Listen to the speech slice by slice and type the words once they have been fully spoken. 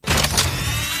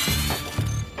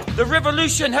The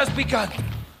revolution has begun.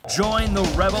 Join the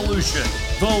revolution,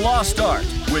 The Lost Art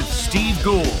with Steve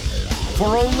Gould.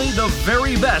 For only the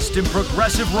very best in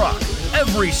progressive rock,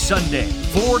 every Sunday,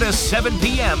 4 to 7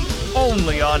 p.m.,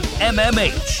 only on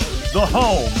MMH, the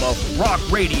home of rock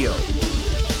radio.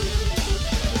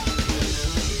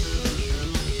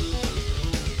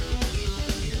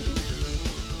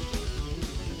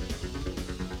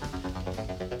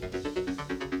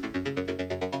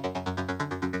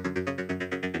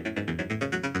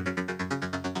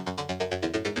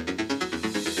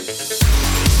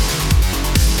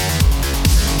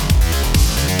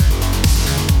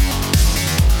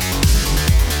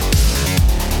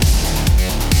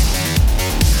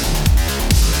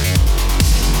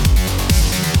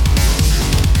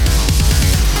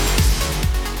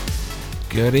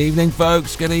 Good evening,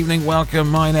 folks. Good evening. Welcome.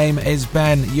 My name is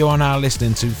Ben. You are now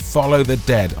listening to Follow the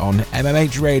Dead on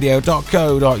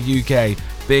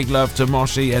mmhradio.co.uk. Big love to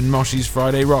Moshi and Moshi's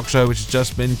Friday Rock Show, which has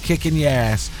just been kicking your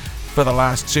ass for the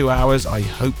last 2 hours. I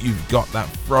hope you've got that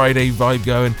Friday vibe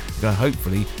going. We're going to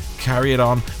hopefully carry it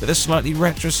on with a slightly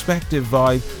retrospective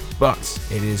vibe, but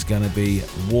it is going to be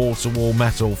wall-to-wall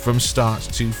metal from start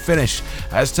to finish.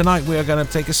 As tonight we are going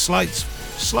to take a slight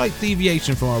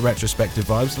deviation from our retrospective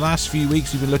vibes. The last few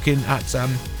weeks we've been looking at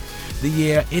the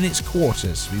year in its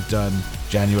quarters. We've done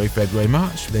January, February,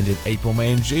 March, we then did April,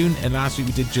 May and June, and last week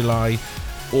we did July,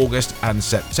 August and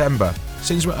September.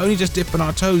 Since we're only just dipping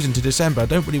our toes into December, I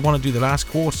don't really want to do the last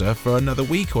quarter for another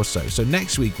week or so. So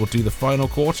next week we'll do the final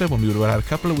quarter, when we would have had a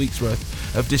couple of weeks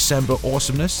worth of December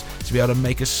awesomeness to be able to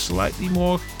make a slightly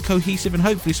more cohesive and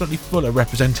hopefully slightly fuller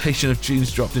representation of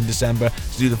tunes dropped in December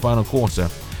to do the final quarter.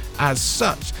 As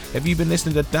such, if you've been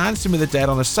listening to Dancing with the Dead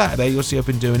on a Saturday, you'll see I've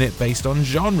been doing it based on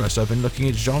genre. So I've been looking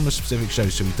at genre-specific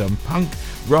shows. So we've done punk,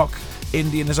 rock,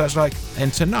 Indian and such like.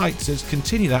 And tonight, to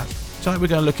continue that, tonight we're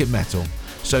going to look at metal.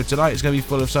 So tonight is going to be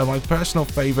full of some of my personal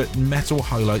favourite metal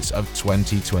highlights of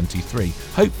 2023.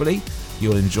 Hopefully,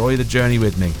 you'll enjoy the journey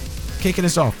with me. Kicking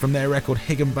us off from their record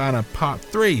Higginbanner Part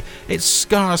 3, it's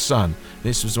Scarsun.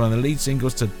 This was one of the lead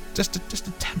singles to just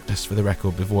to tempt us for the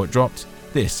record before it dropped.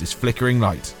 This is Flickering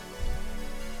Light.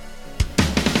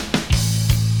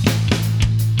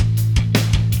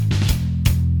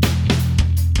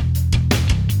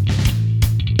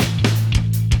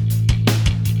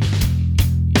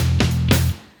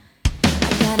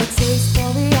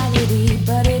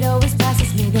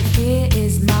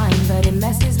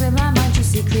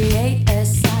 Create a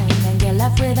sign and you're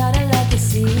left without a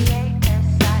legacy.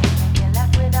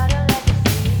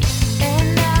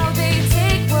 And now they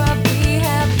take what we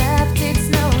have left, it's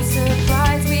no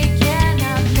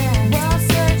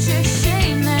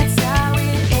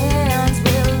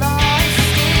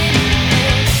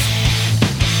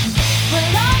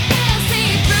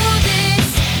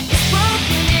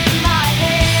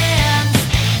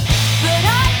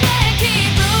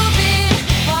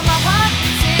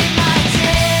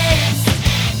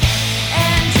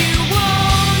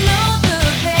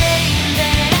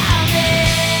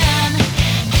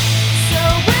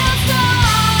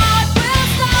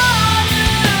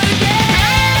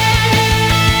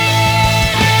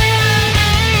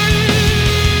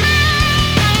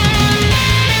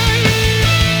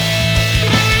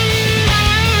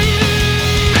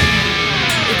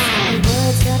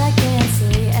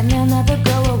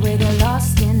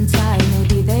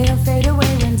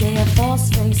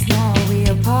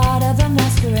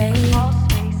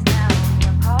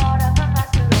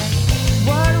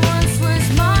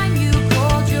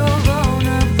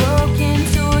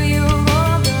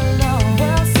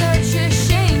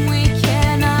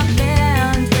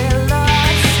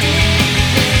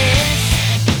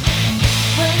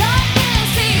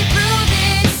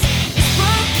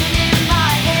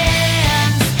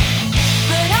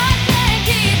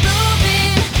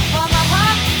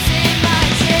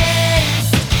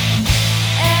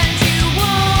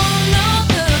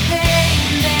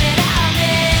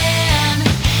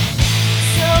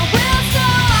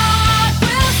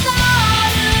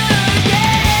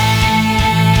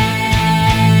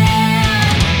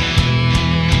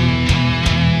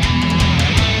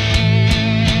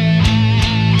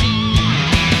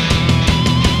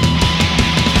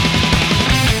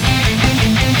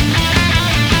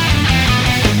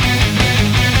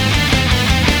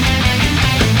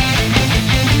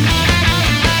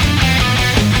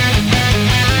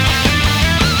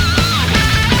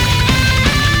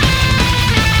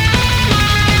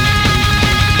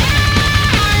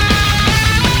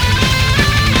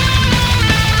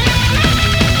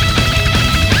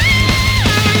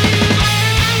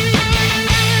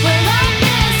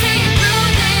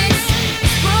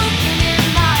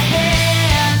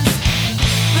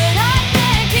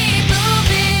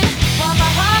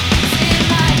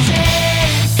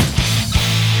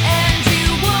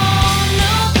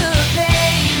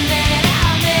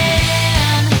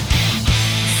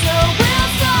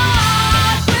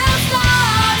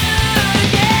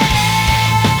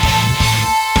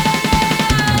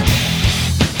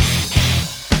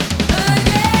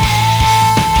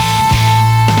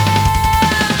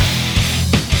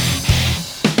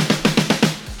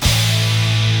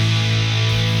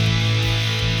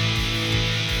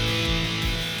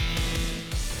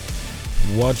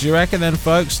What do you reckon then,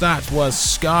 folks? That was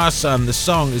Scarsun. The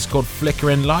song is called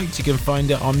Flickering Light. You can find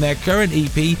it on their current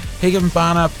EP,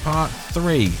 Higginbanner Part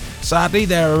 3. Sadly,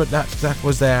 that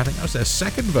was their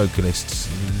second vocalist,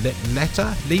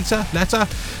 Leta.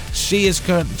 She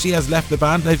has left the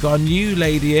band. They've got a new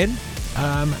lady in.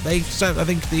 I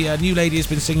think the new lady has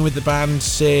been singing with the band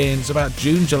since about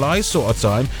June, July sort of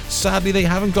time. Sadly, they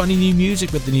haven't got any new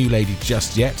music with the new lady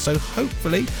just yet, so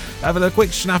hopefully, having a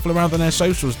quick snaffle around on their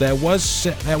socials, there was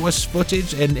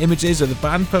footage and images of the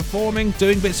band performing,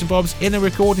 doing bits and bobs in a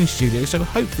recording studio, so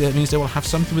hopefully that means they will have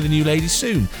something with the new lady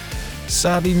soon.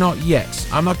 Sadly, not yet.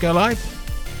 I'm not gonna lie,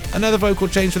 another vocal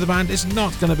change for the band is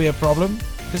not going to be a problem,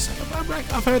 because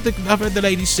I've heard the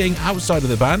lady sing outside of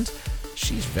the band.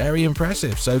 She's very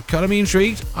impressive, so kind of me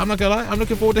intrigued. I'm not gonna lie, I'm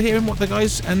looking forward to hearing what the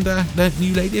guys and the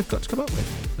new lady have got to come up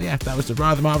with. But yeah, that was the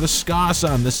rather marvellous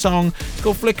Scarsun. The song is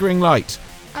called Flickering Light.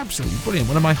 Absolutely brilliant,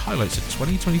 one of my highlights of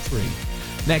 2023.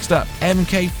 Next up,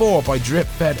 MK4 by Drip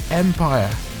Fed Empire.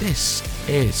 This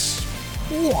is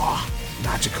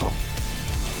magical.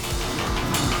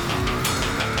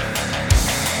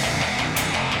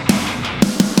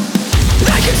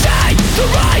 They can take the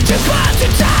righteous one to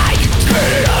take,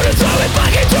 spit it out and throw it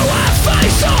back into our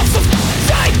face off of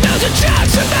fake nose and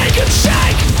chance to make him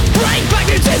shake. Bring back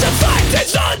it is a fact,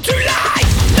 it's not too late.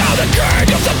 Now the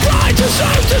current of the pride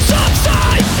deserves to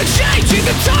subside, and changing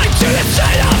the tide till it's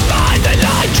set on mind. The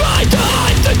light tried to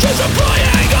hide the truth from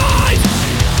prying eyes.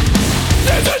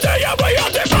 This is the end of your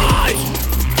demise.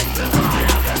 The light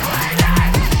of the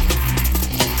greatness,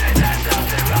 and there's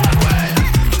nothing wrong with.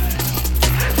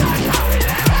 That's how we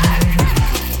live it.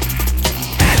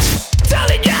 It's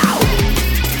telling you,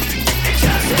 it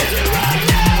just isn't right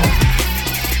now.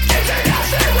 Is there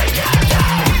nothing we can do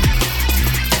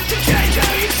to change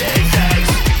how you see things?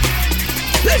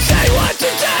 They say what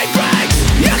today brings.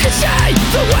 You can see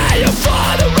the way you for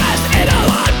the rest. In a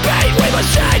heartbeat we must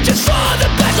change it for the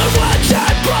best. I watch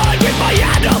and pride with my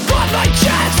hand upon my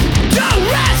chest. Don't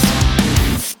rest,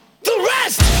 the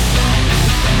rest.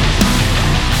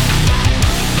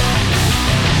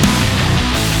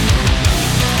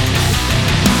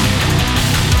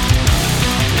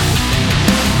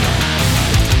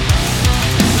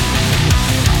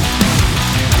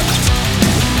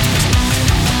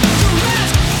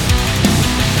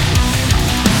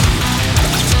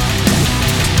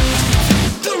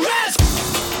 The rest.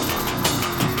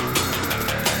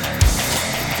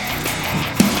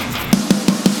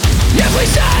 If we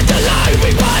stand alone,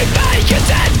 we won't make it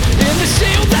in. In the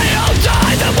shield they all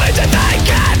die, the winds that they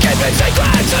can keep it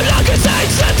secret. So long as they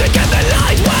stand to get the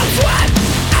light well swept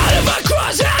out of our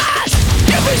crosshairs.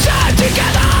 If we stand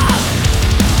together,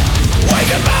 we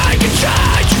can make a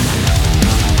change.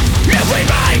 If we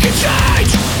make a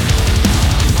change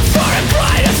for a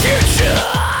brighter future.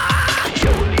 The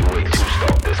only way to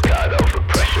stop this kind of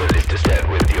oppression is to stand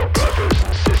with your brothers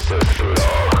and sisters through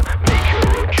law. Make your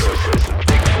own choices and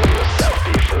think for yourself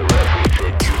before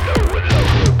everything you know and love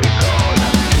will be gone.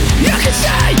 You can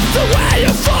see the way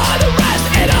you for the rest.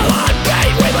 In a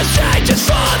heartbeat we must change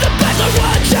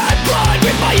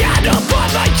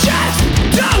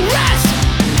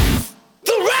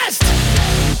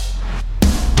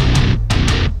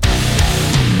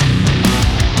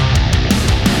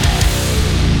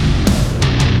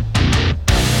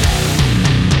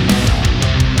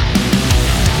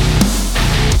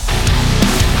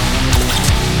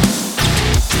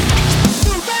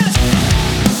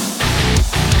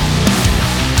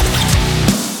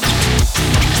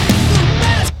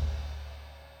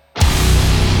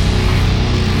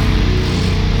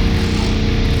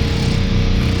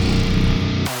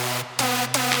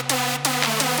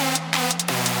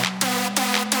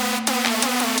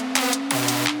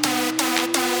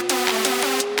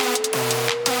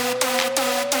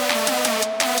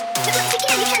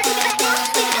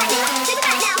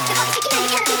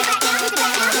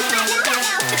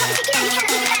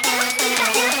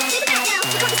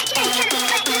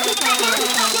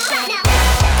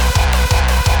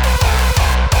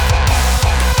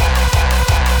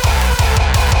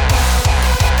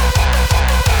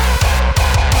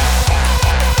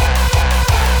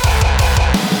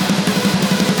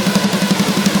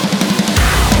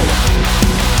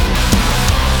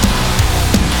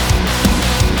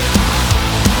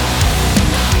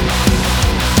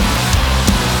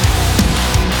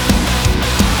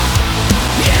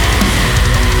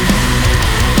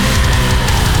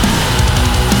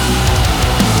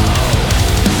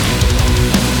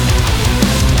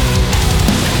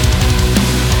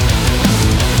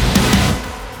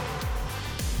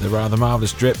the rather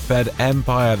marvellous drip-fed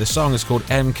Empire. The song is called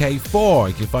MK4.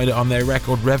 You can find it on their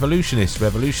record Revolutionist.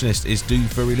 Revolutionist is due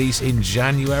for release in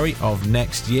January of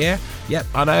next year. Yep,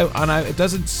 I know. It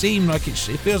doesn't seem like it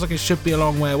feels like it should be a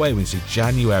long way away when you say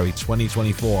January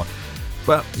 2024.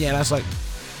 But yeah, that's like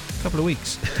a couple of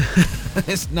weeks.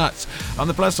 It's nuts. On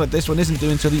the plus side, this one isn't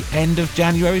due until the end of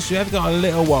January, so you have got a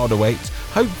little while to wait.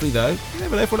 Hopefully, though, you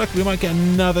never know, if we're lucky, we might get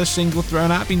another single thrown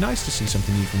out. It'd be nice to see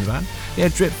something new from the band. Yeah,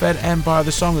 Drip-Fed Empire,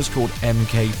 the song is called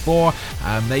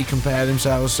MK4. They compare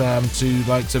themselves to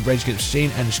likes of Rage Against the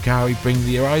Machine and Shikari Bring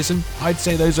the Horizon. I'd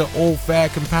say those are all fair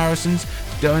comparisons,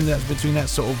 going between that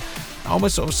sort of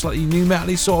almost sort of slightly new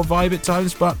metal-y sort of vibe at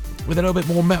times, but with a little bit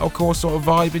more metalcore sort of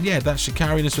vibe. And yeah, that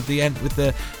Shikari-ness with the end, with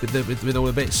all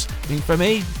the bits. I mean, for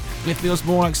me, it feels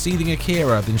more like Seething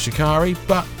Akira than Shikari,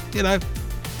 but you know,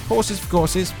 horses for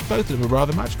courses. Both of them are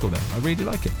rather magical though. I really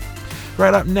like it.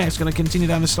 Right up next, going to continue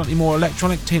down the slightly more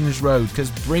electronic tinged road,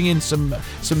 because bringing some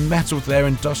metal to their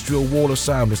industrial wall of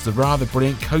sound is the rather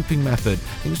brilliant Coping Method.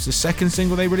 I think it's the second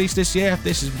single they released this year.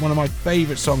 This is one of my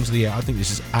favourite songs of the year. I think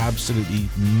this is absolutely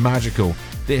magical.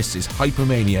 This is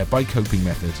Hypomania by Coping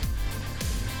Method.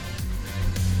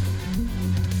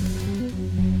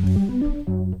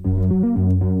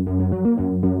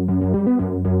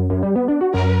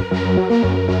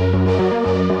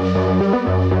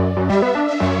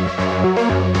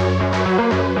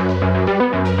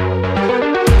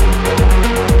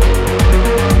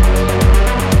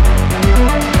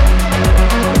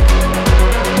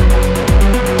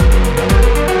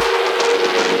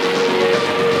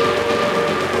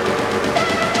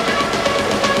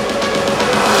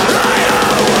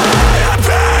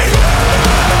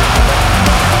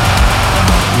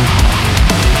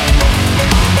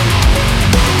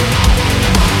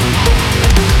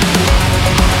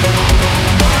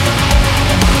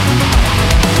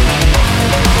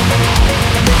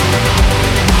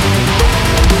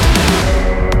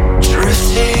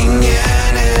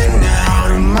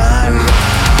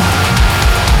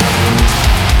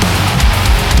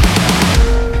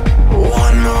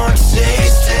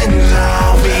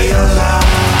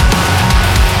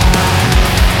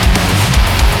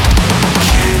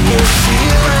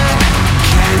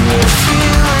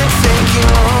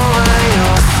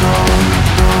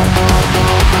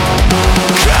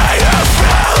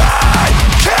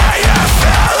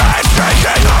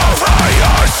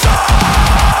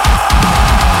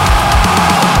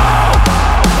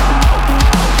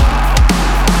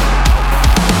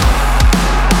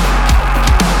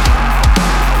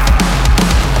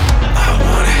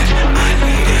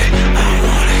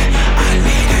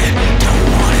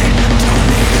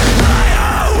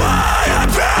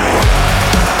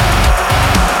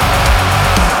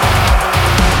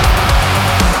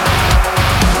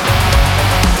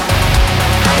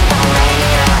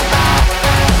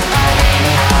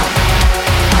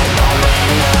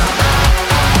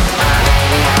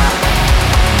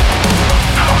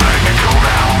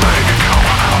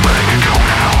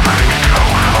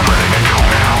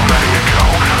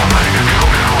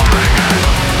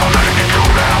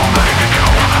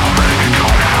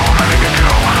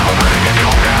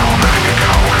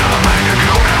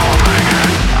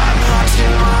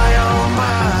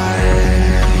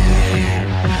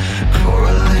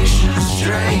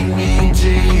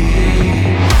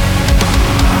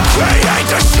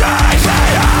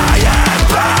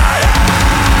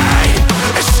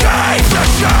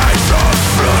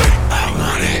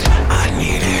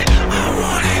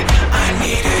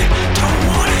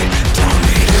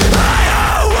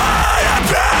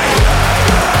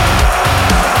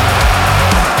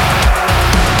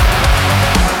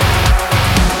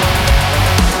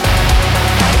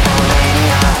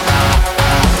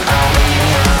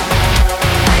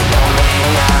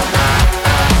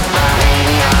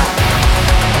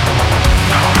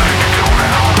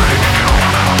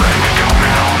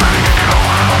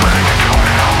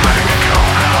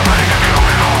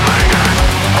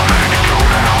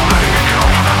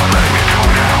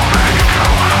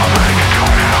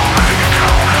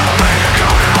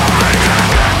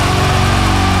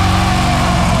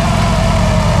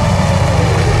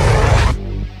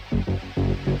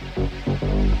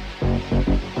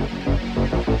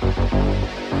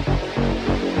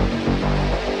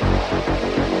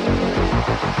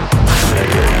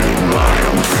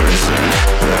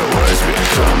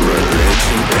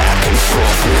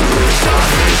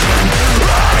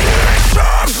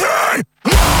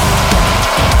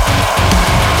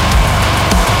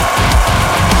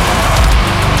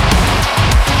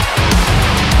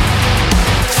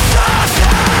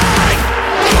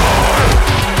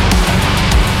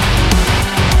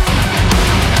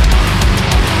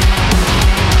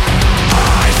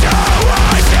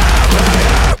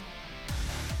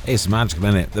 It's magical,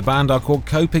 isn't it? The band are called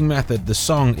Coping Method. The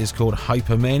song is called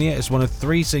Hypomania. It's one of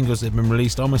 3 singles that have been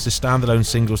released almost as standalone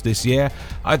singles this year.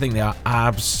 I think they are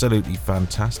absolutely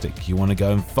fantastic. You want to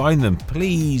go and find them,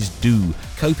 please do.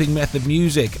 Coping Method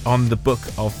Music on the Book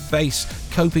of Face,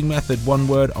 Coping Method one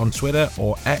word on Twitter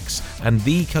or X, and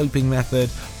The Coping Method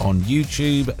on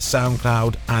YouTube,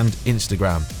 SoundCloud and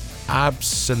Instagram.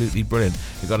 Absolutely brilliant.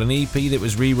 We've got an EP that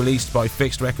was re-released by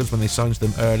Fixed Records when they signed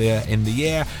them earlier in the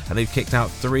year, and they've kicked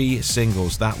out 3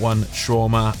 singles. That one,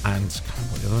 Trauma, and I can't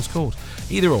remember what the other one's called.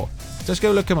 Either or. Just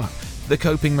go look them up. The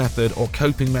Coping Method or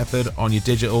Coping Method on your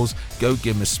digitals. Go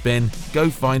give them a spin. Go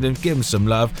find them. Give them some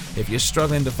love. If you're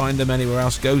struggling to find them anywhere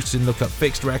else, go and look up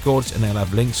Fixed Records, and they'll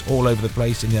have links all over the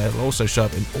place, and they'll also show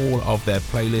up in all of their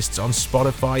playlists on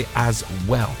Spotify as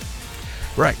well.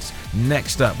 Right,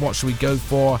 next up, what should we go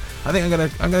for? I think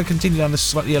I'm gonna continue down this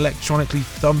slightly electronically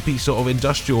thumpy sort of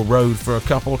industrial road for a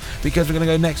couple, because we're gonna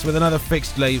go next with another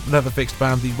fixed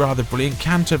band, the rather brilliant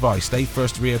Cantervice. They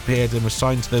first reappeared and were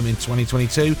signed to them in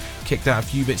 2022, kicked out a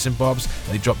few bits and bobs,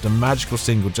 and they dropped a magical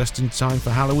single just in time for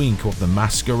Halloween called The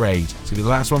Masquerade. It's gonna be the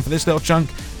last one for this little chunk.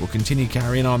 We'll continue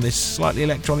carrying on this slightly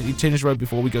electronically tinged road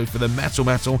before we go for the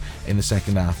metal in the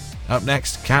second half. Up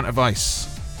next, Cantervice.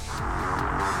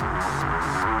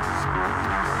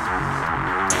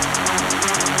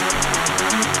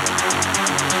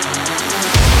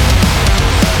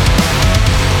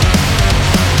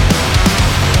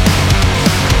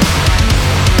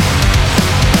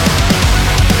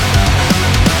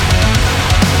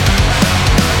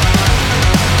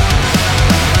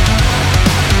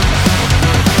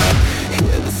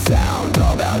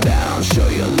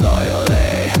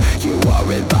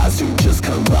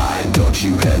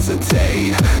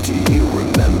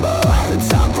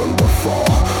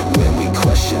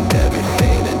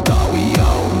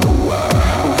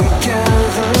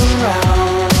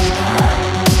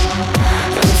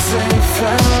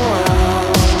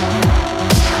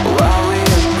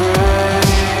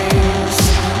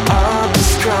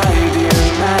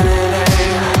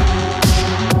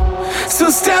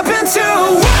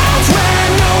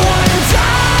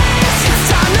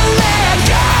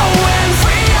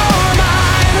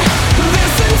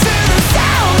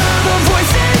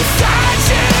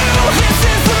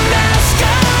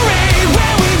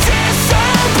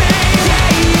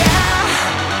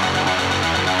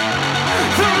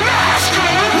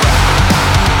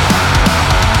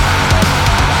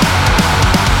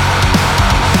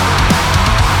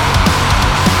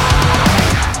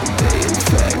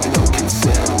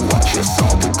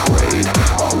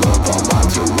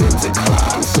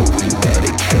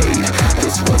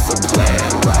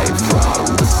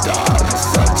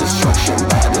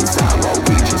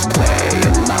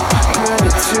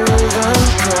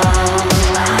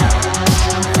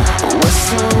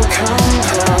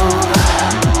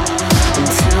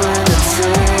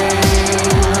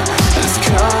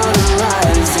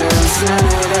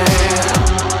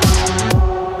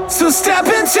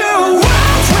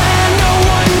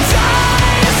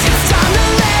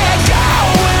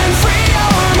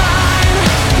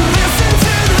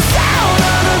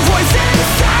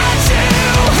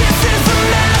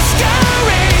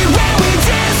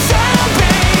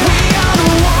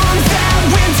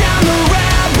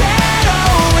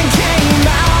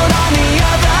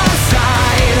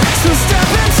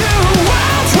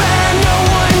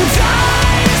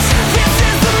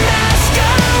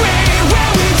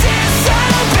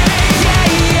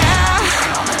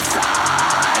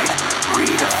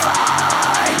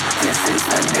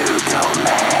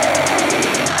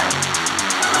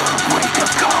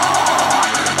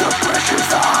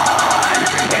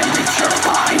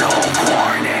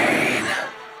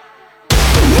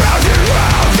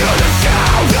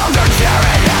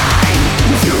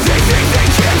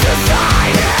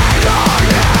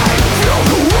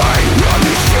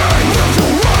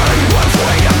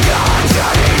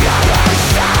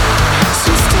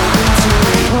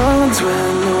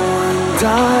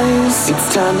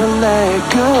 It's time to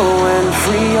let go and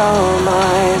free your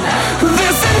mind.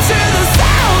 Listen to the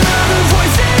sound of the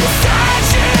voice inside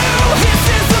you. This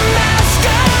is the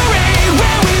masquerade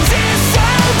where we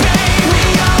disobey. We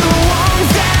are the ones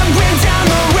that went down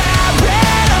the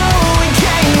rabbit hole and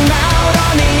came out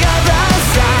on the other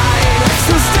side.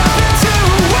 So step into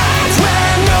worlds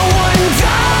where no one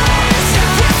dies.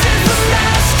 This is the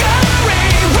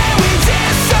masquerade where we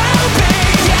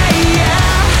disobey. Yeah, yeah.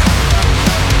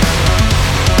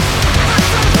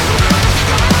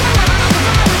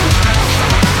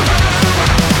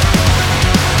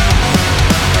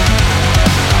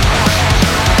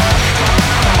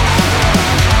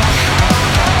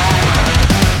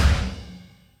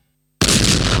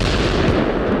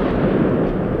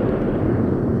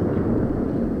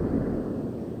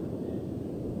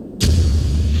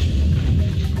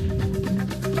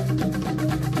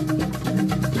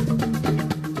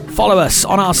 Follow us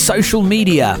on our social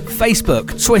media,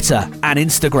 Facebook, Twitter and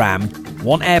Instagram.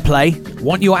 Want airplay?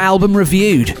 Want your album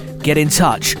reviewed? Get in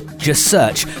touch. Just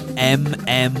search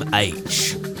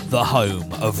MMH, the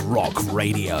home of rock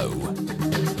radio.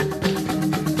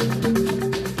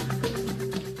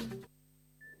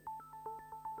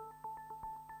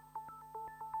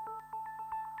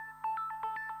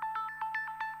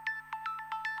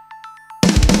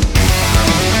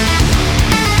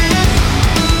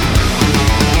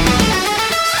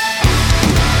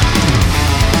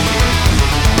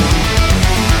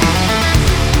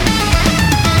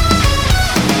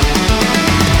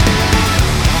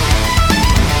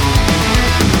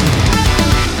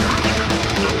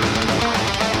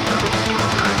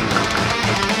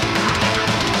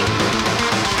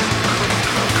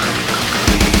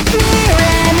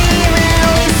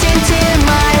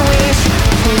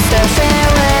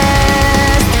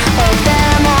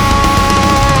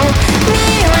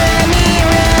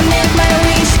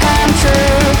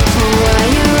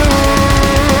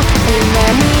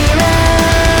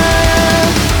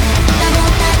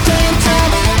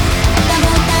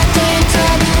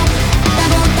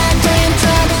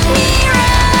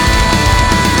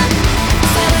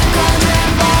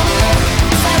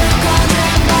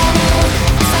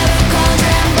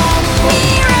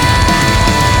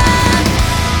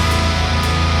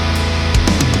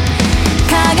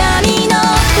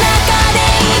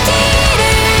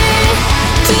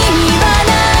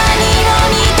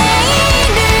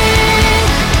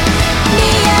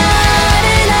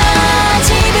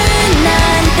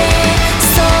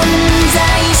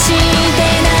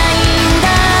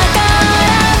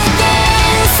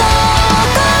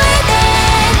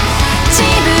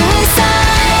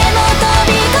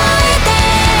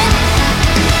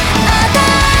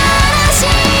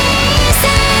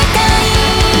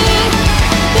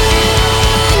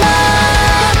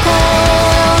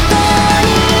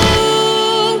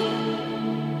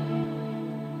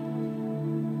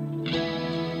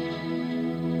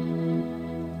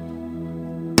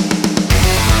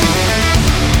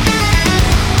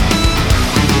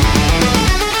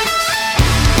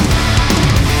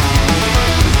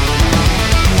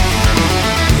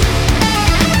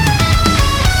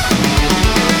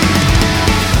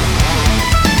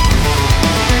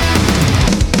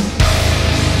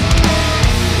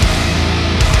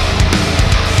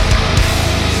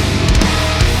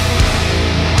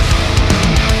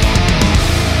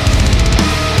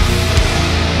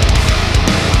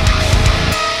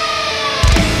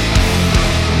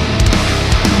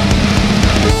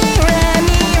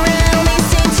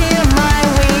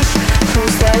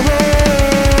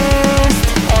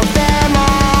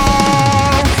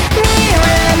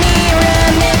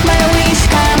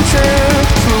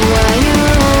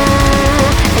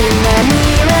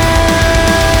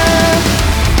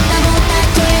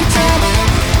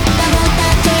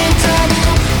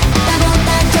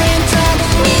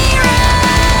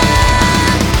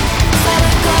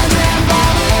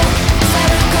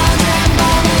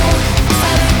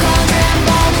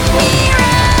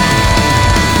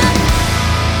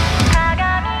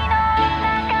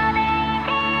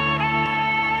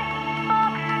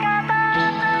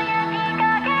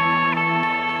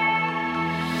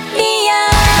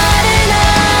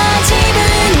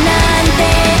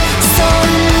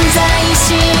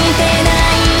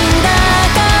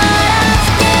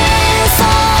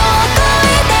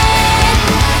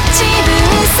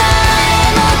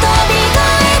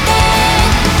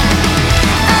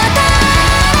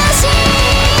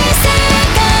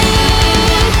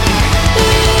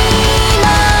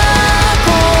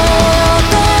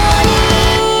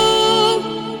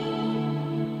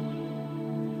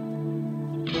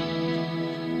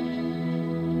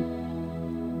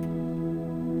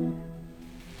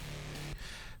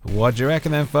 What do you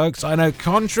reckon then, folks? I know,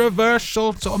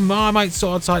 controversial, sort of Marmite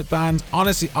sort of type bands.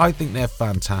 Honestly, I think they're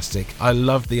fantastic. I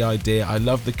love the idea. I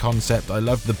love the concept. I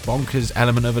love the bonkers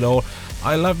element of it all.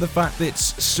 I love the fact that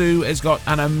Sue has got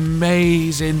an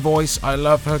amazing voice. I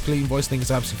love her clean voice. I think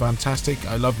it's absolutely fantastic.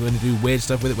 I love when they do weird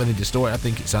stuff with it, when they distort it. I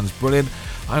think it sounds brilliant.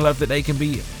 I love that they can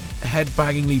be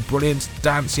headbangingly brilliant,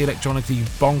 dancey, electronically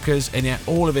bonkers, and yet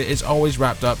all of it is always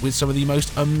wrapped up with some of the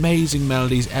most amazing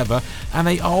melodies ever, and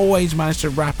they always manage to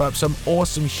wrap up some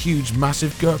awesome, huge,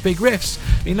 massive, big riffs.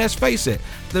 I mean, let's face it,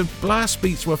 the blast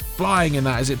beats were flying in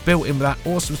that as it built in with that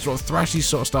awesome sort of thrashy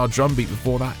sort of style drum beat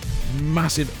before that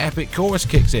massive epic chorus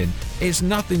kicks in. It's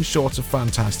nothing short of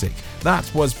fantastic. That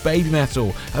was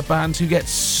BabyMetal, a band who gets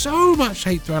so much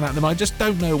hate thrown at them. I just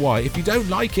don't know why. If you don't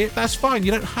like it, that's fine.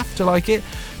 You don't have to like it.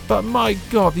 But my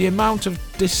God, the amount of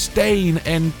disdain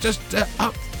and just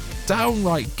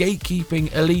downright gatekeeping,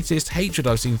 elitist hatred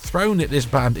I've seen thrown at this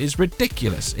band is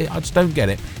ridiculous. I just don't get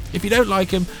it. If you don't like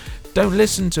them, don't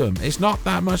listen to them. It's not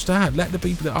that much to have. Let the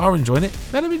people that are enjoying it,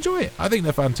 let them enjoy it. I think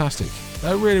they're fantastic.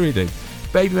 I really, really do.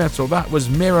 BabyMetal, that was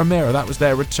Mirror Mirror. That was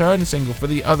their return single for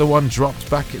the other one, dropped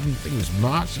back in, I think it was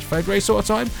March, February sort of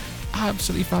time.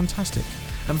 Absolutely fantastic.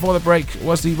 And before the break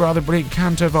was the rather brilliant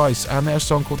Cantervice and their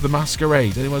song called The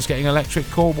Masquerade. Anyone's getting electric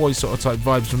callboy sort of type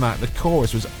vibes from that. The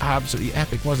chorus was absolutely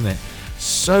epic, wasn't it?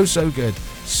 So good.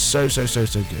 So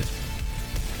good.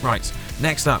 Right,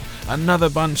 next up, another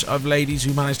bunch of ladies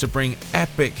who managed to bring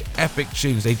epic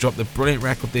tunes. They dropped a brilliant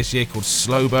record this year called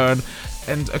Slow Burn,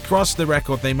 and across the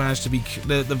record they managed to be,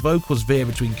 the vocals veer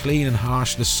between clean and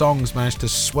harsh, the songs managed to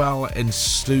swell and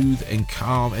soothe and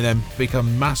calm and then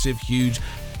become massive, huge,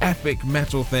 epic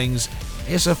metal things.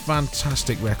 It's a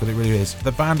fantastic record, it really is.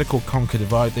 The band are called Conquer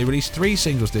Divide. They released 3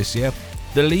 singles this year.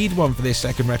 The lead one for this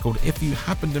second record, if you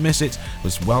happen to miss it,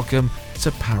 was Welcome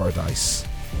to Paradise.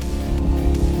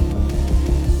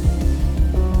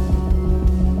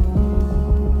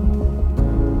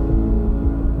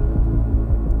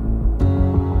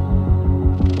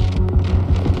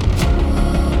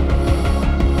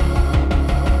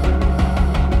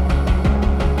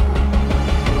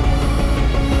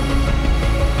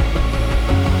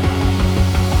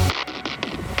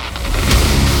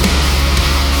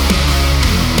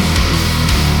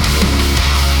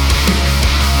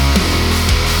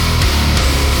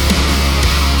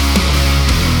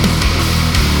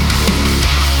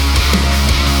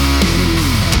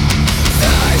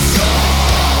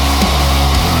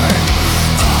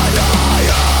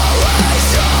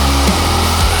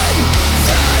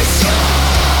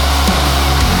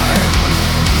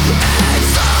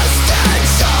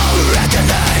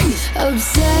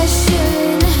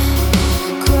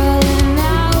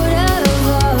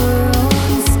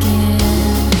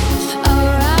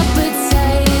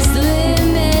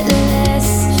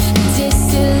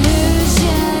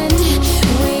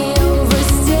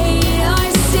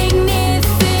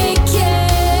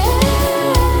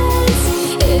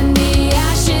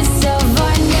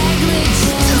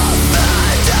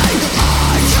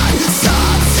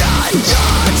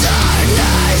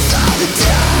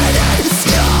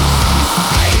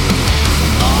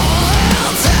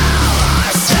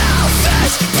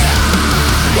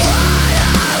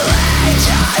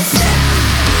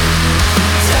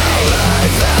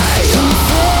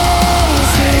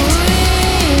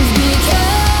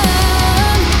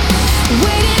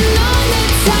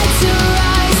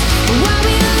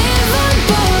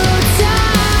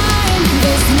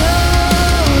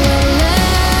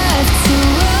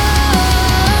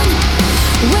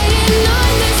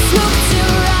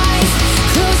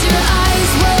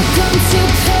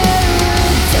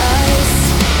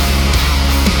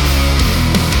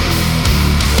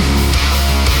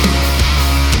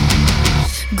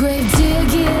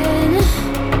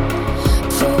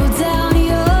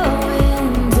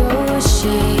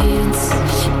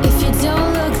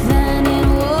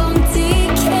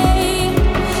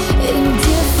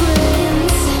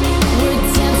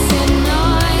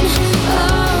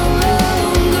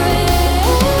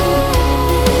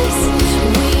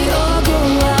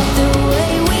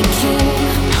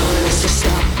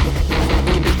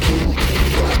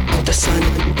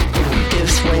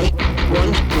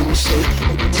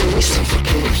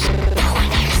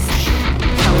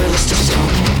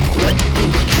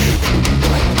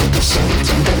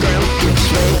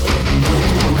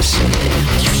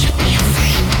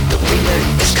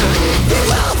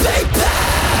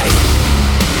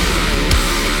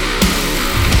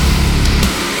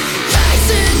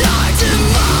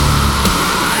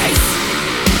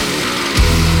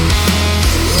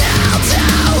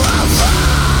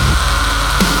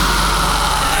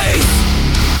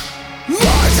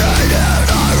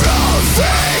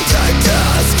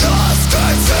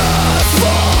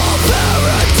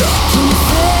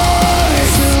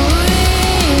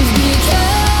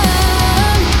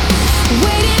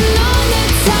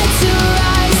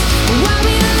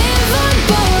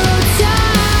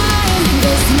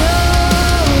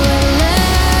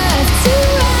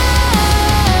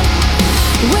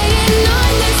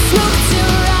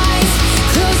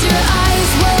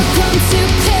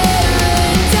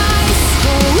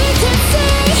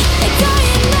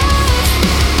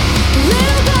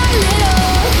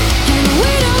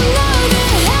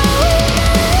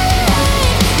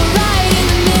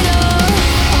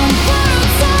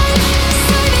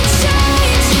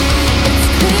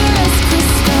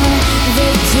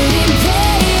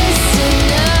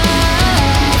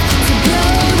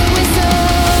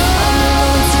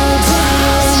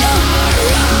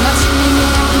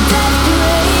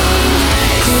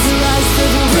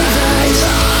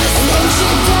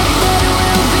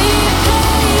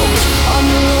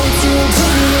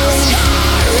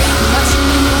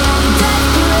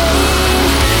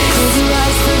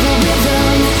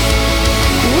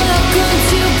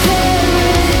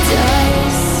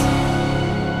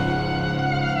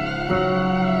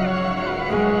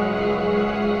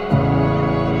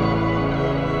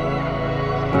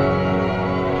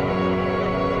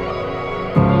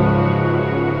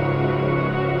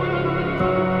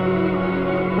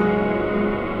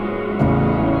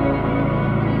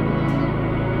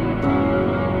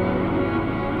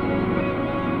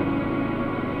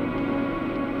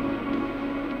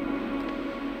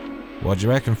 What do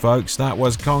you reckon, folks? That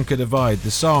was Conquer Divide.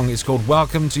 The song is called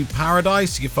Welcome to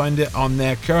Paradise. You can find it on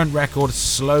their current record,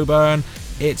 Slow Burn.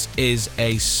 It is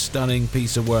a stunning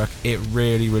piece of work. It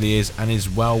really, really is, and is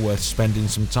well worth spending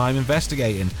some time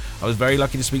investigating. I was very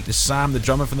lucky to speak to Sam, the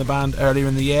drummer from the band, earlier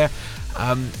in the year.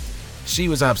 She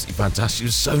was absolutely fantastic. She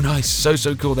was so nice,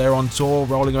 so cool. They're on tour,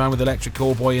 rolling around with Electric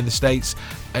Callboy in the States,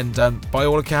 and by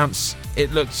all accounts,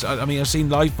 it looks... I mean, I've seen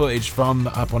live footage from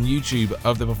up on YouTube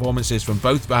of the performances from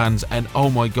both bands, and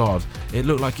oh my god, it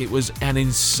looked like it was an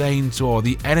insane tour.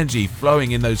 The energy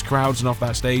flowing in those crowds and off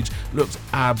that stage looked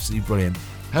absolutely brilliant.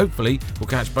 Hopefully, we'll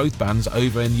catch both bands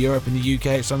over in Europe and the UK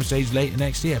at some stage later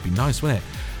next year. It'd be nice, wouldn't it?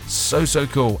 So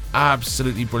cool.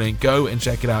 Absolutely brilliant. Go and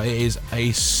check it out. It is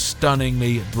a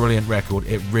stunningly brilliant record.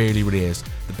 It really, really is.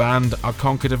 The band are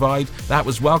Conquer Divide. That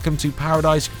was Welcome to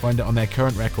Paradise. You can find it on their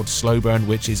current record, Slow Burn,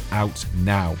 which is out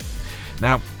now.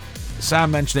 Now, Sam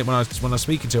mentioned it when I was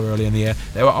speaking to her earlier in the year.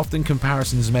 There were often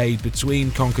comparisons made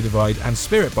between Conquer Divide and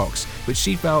Spiritbox, which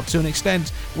she felt to an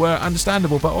extent were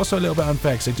understandable, but also a little bit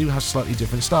unfair because they do have slightly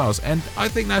different styles. And I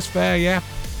think that's fair, yeah.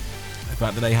 The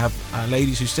fact that they have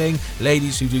ladies who sing,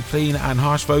 ladies who do clean and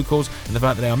harsh vocals, and the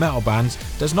fact that they are metal bands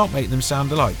does not make them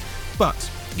sound alike.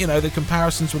 But you know, the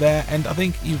comparisons were there, and I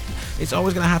think it's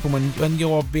always going to happen when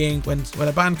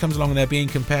a band comes along and they're being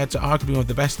compared to arguably one of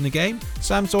the best in the game.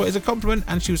 Sam saw it as a compliment,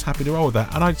 and she was happy to roll with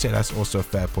that, and I'd say that's also a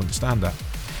fair point to stand at.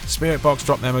 Spiritbox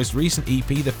dropped their most recent EP,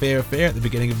 The Fear of Fear, at the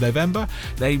beginning of November.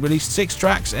 They released 6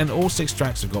 tracks, and all 6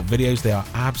 tracks have got videos. They are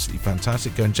absolutely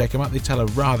fantastic. Go and check them out. They tell a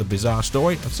rather bizarre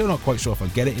story. I'm still not quite sure if I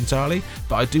get it entirely,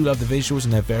 but I do love the visuals,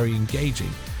 and they're very engaging.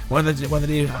 One of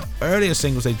the earlier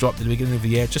singles they dropped at the beginning of the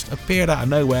year just appeared out of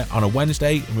nowhere on a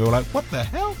Wednesday, and we were like, what the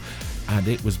hell? And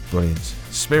it was brilliant.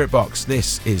 Spiritbox,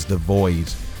 this is The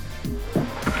Void.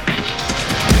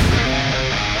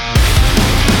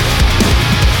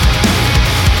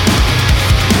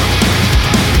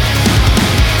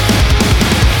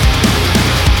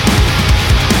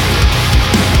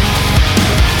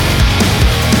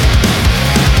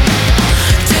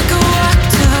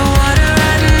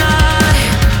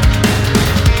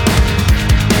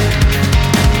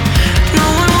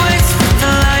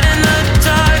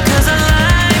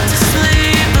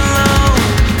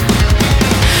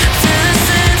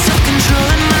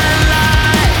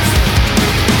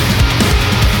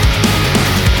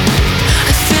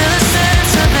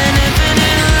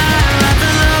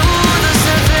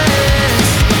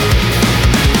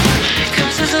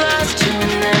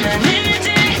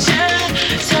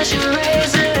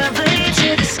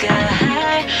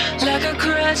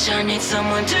 I need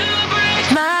someone to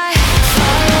break my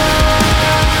fall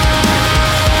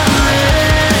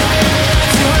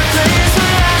to a place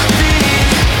where I'll be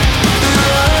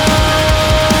alone.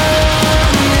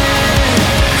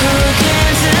 Who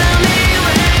can tell me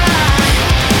where I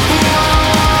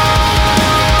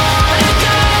want to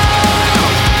go?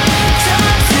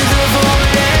 Talk to the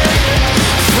void,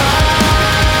 fall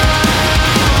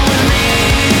with me.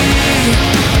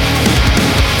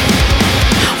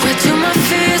 Where do my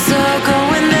fears all go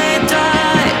when they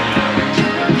die?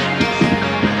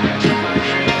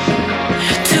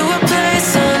 To a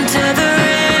place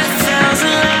untethering 1,000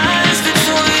 lives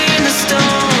between the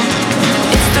storm.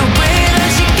 It's the way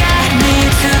that you guide me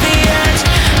to the edge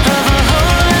of a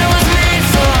hole that was made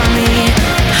for me.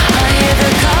 I hear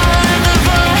the call of the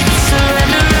void,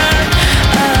 surrender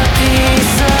a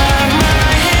piece of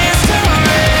my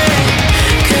history.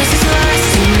 'Cause it's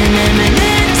lost in an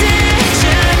imminent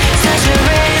danger. Such a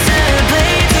razor.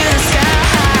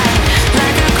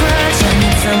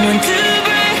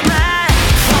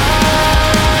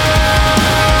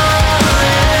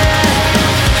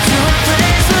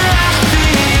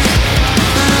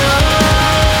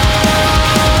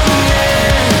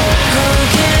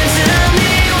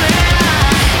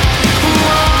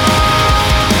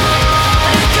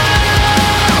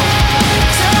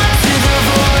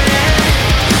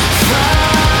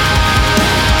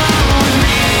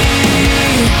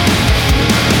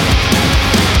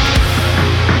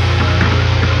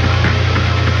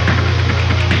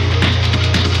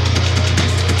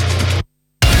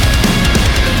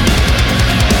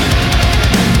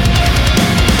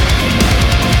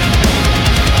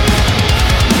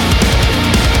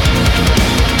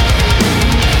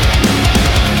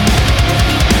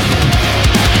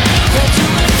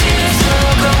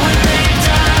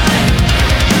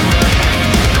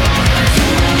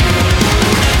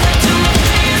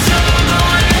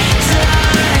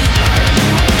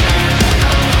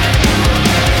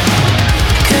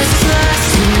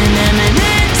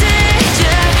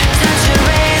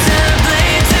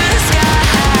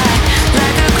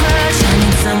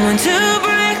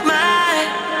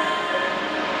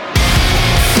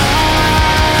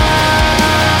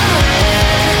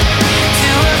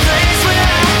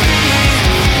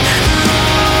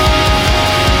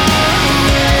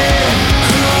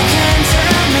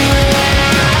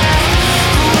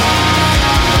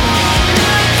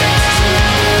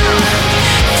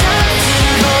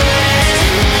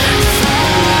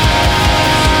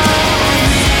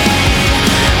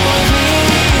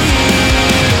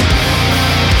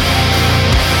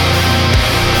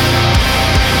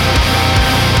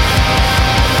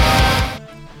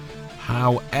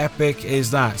 epic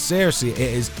is that? Seriously, it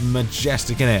is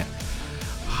majestic in it.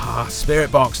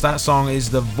 Spiritbox, that song is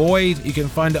The Void. You can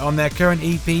find it on their current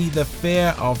EP, The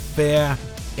Fear of Fear.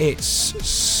 It's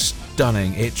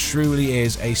stunning. It truly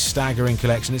is a staggering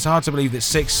collection. It's hard to believe that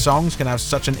 6 songs can have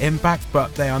such an impact,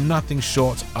 but they are nothing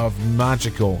short of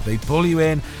magical. They pull you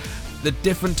in. The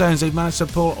different tones, they've managed to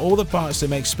pull all the parts that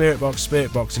make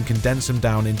Spiritbox and condense them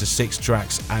down into 6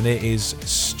 tracks, and it is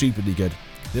stupidly good.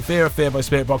 The Fear of Fear by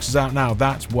Spiritbox is out now.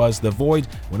 That was The Void,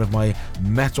 one of my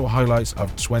metal highlights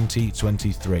of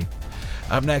 2023.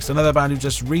 Up next, another band who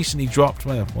just recently dropped.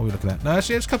 Well, what are we looking at? No,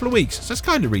 actually, it's a couple of weeks, so it's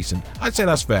kind of recent. I'd say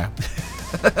that's fair.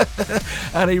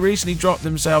 And they recently dropped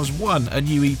themselves a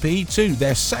new EP, 2,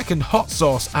 their second hot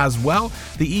sauce as well.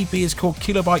 The EP is called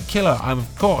Kilobyte Killer. I'm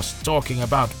of course talking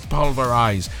about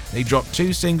Pulverise. They dropped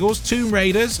 2 singles, Tomb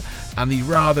Raiders, and the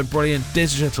rather brilliant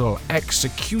digital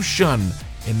Execution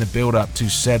in the build-up to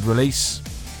said release.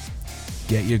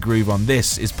 Get your groove on.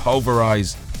 This is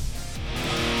Pulverise.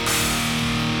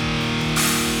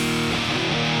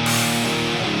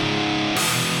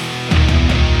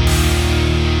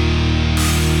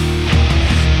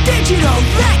 Digital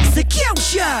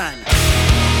Execution!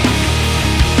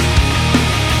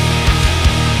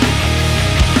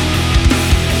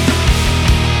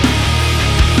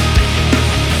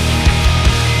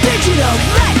 Digital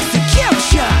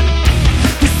Execution!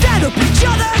 We set up each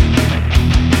other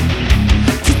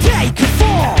to take a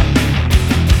fall.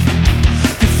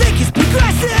 You think it's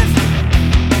progressive,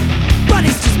 but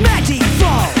it's just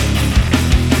medieval.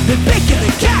 The bigger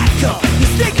the cackle, the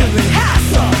thicker and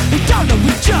hassle. We don't know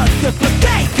each other, but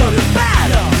they go to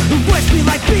battle. The words be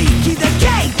like Beaky, the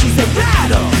cage is a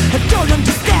rattle. I don't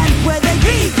understand where their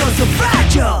egos are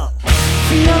fragile.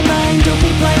 Free your mind, don't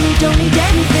be blind, we don't need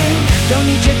anything. Don't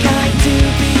need your kind to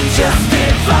be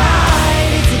justified.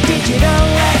 It's a digital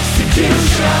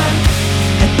execution.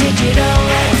 A digital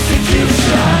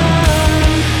execution.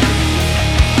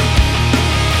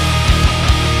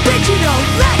 Digital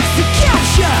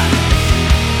execution.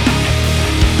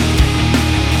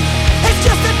 It's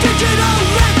just a digital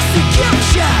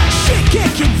execution.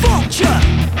 Shit-kicking vulture.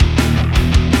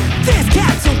 This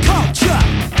cancel culture.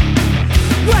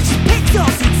 Watching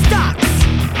pixels in stocks,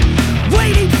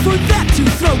 waiting for them to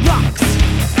throw rocks.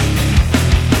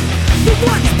 The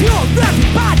one is pure,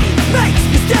 everybody makes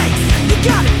mistakes. You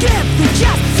gotta give the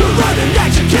chance to learn and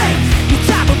educate. Your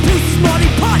time of peace is more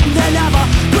important than ever.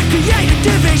 With creative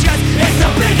divisions, it's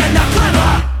not big and not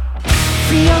clever.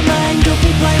 Free your mind, don't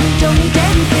be blind, we don't need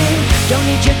anything. Don't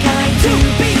need your kind to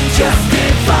be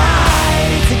justified.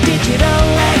 It's a digital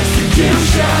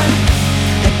execution.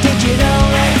 A digital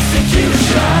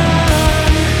execution.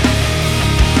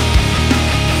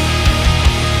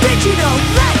 Digital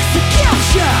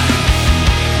execution.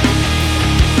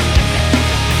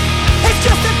 It's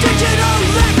just a digital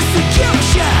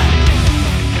execution.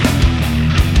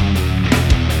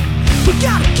 We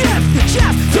gotta give the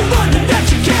chance to learn and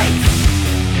educate.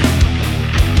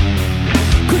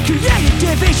 Quick creative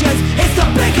divisions, it's not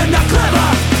big and not clever.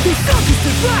 They focus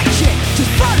the right shit,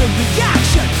 just follow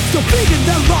reaction. Still feeding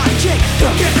their logic,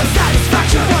 don't give them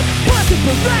satisfaction. One person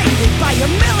paraded by a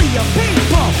million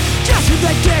people. Just with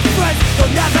a difference,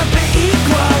 they'll never be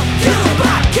equal. Killer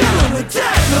by killer with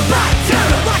terror by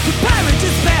terror. Like a parent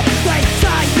despair, they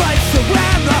silence the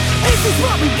wearer. Is this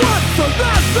what we want for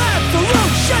our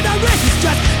revolution? Or is this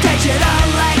just digital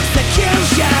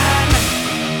execution?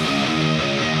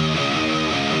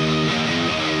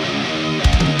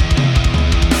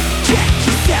 Check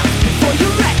yourself before you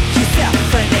wreck yourself.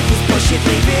 And if it's bullshit,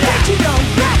 leave it out. Digital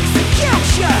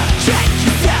execution. Check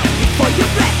yourself before you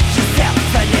wreck yourself.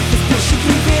 And if it's bullshit,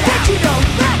 leave it out. Digital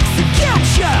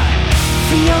execution.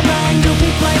 Free your mind, don't be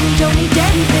blind, we don't need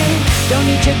anything. Don't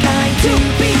need your kind to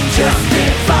be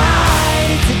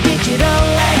justified. It's a digital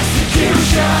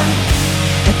execution.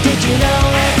 A digital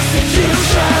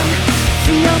execution.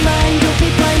 Free your mind, don't be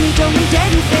blind, we don't need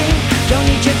anything. Don't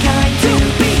need your kind to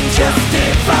be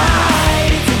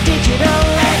justified. It's a digital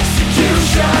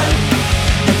execution.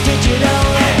 A digital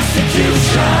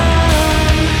execution.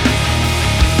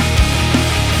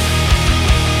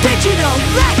 Digital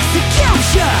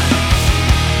execution.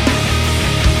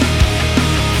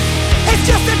 It's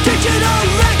just a digital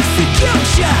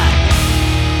execution.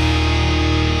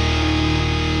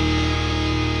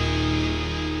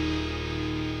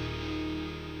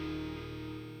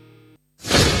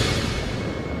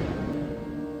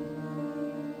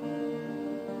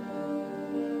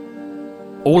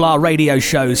 All our radio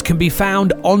shows can be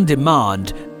found on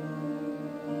demand.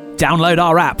 Download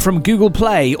our app from Google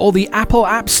Play or the Apple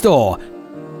App Store.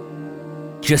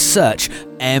 Just search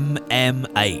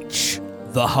MMH.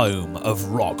 the home of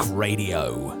rock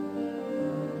radio.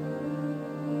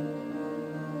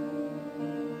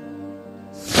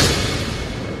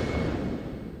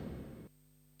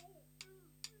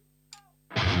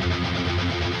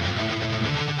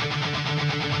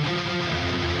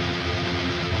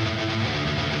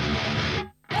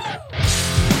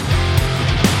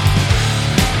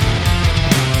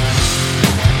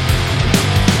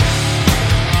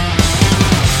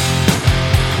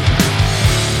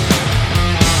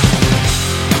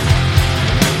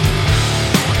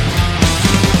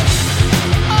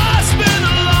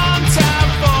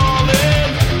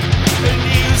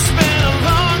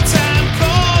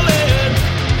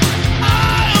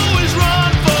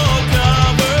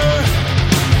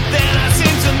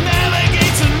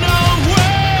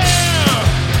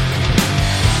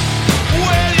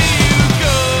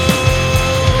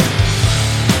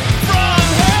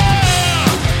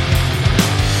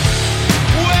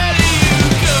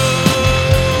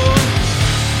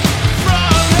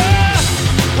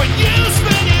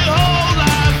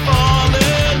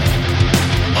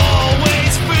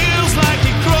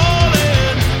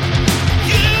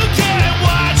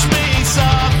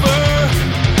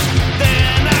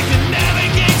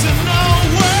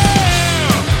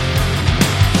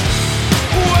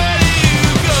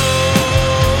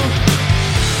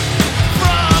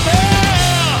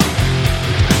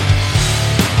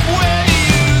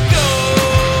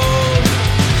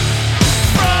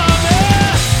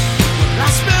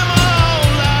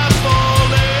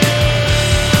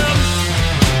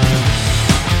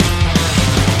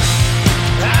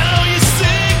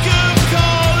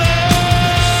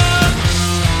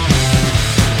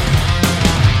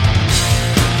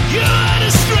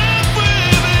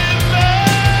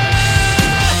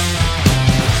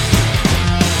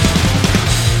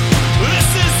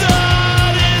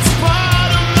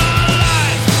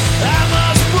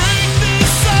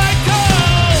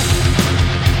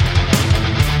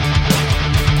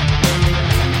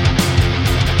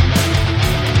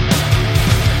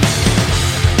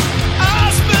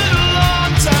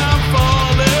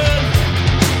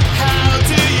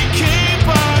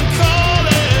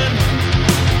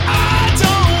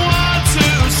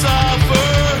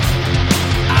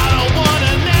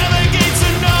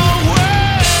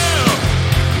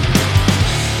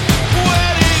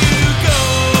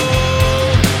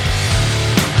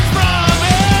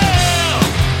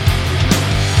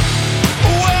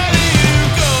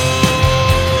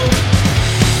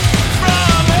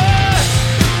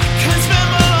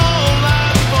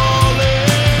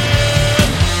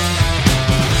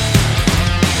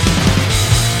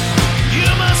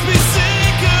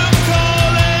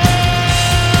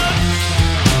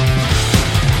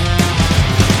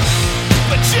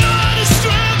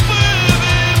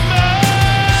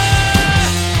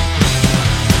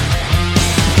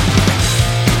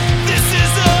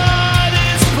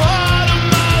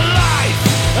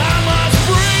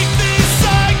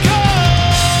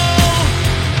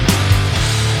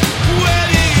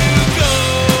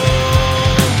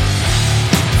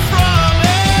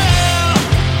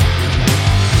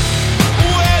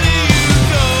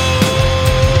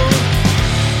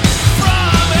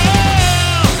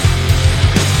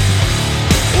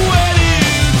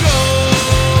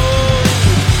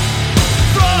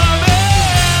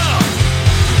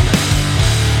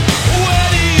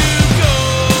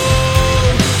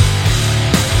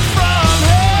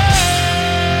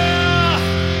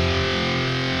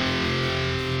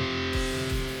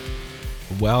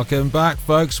 Welcome back,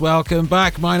 folks. Welcome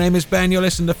back. My name is Ben. You're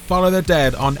listening to Follow the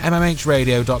Dead on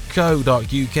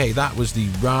mmhradio.co.uk. That was the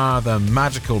rather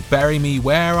magical Bury Me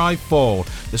Where I Fall.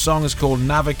 The song is called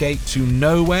Navigate to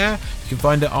Nowhere. You can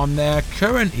find it on their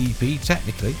current EP,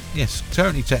 technically. Yes,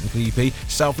 technically EP.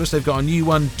 Selfless. They've got a new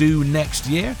one due next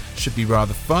year. Should be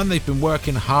rather fun. They've been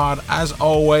working hard as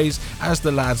always, as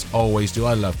the lads always do.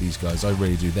 I love these guys. I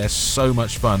really do. They're so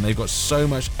much fun. They've got so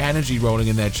much energy rolling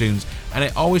in their tunes, and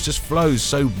it always just flows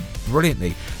so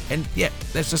brilliantly. And yeah,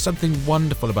 there's just something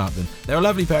wonderful about them. They're a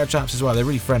lovely pair of chaps as well. They're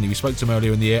really friendly. We spoke to them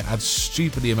earlier in the year, had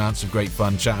stupidly amounts of great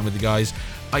fun chatting with the guys.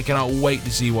 I cannot wait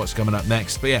to see what's coming up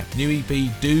next. But yeah, new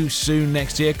EP due soon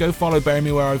next year. Go follow Bury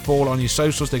Me Where I Fall on your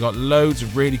socials. They got loads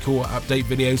of really cool update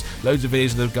videos, loads of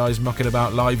videos of the guys mucking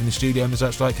about live in the studio and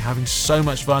such like, having so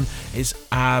much fun. It's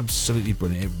absolutely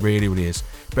brilliant. It really, really is.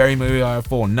 Bury Me Where I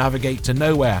Fall, Navigate to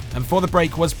Nowhere. And before the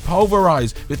break was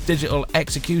Pulverise with Digital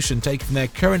Execution, taken from their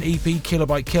current EP, Killer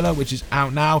by Killer, which is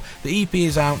out now. The EP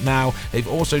is out now. They've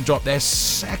also dropped their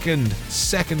second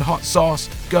hot sauce.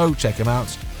 Go check them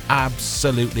out.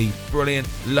 Absolutely brilliant.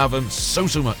 Love them so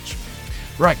much.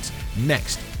 Right,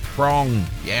 next, Prong.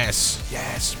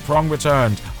 Yes, Prong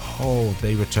returned. Oh,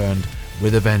 they returned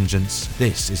with a vengeance.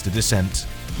 This is The Descent.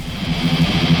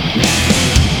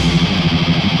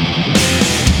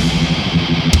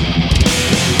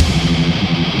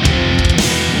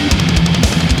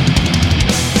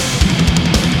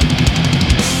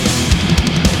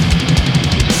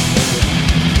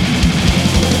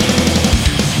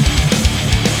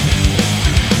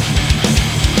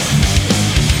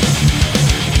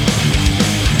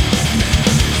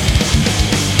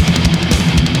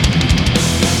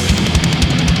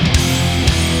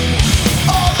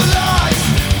 All the lies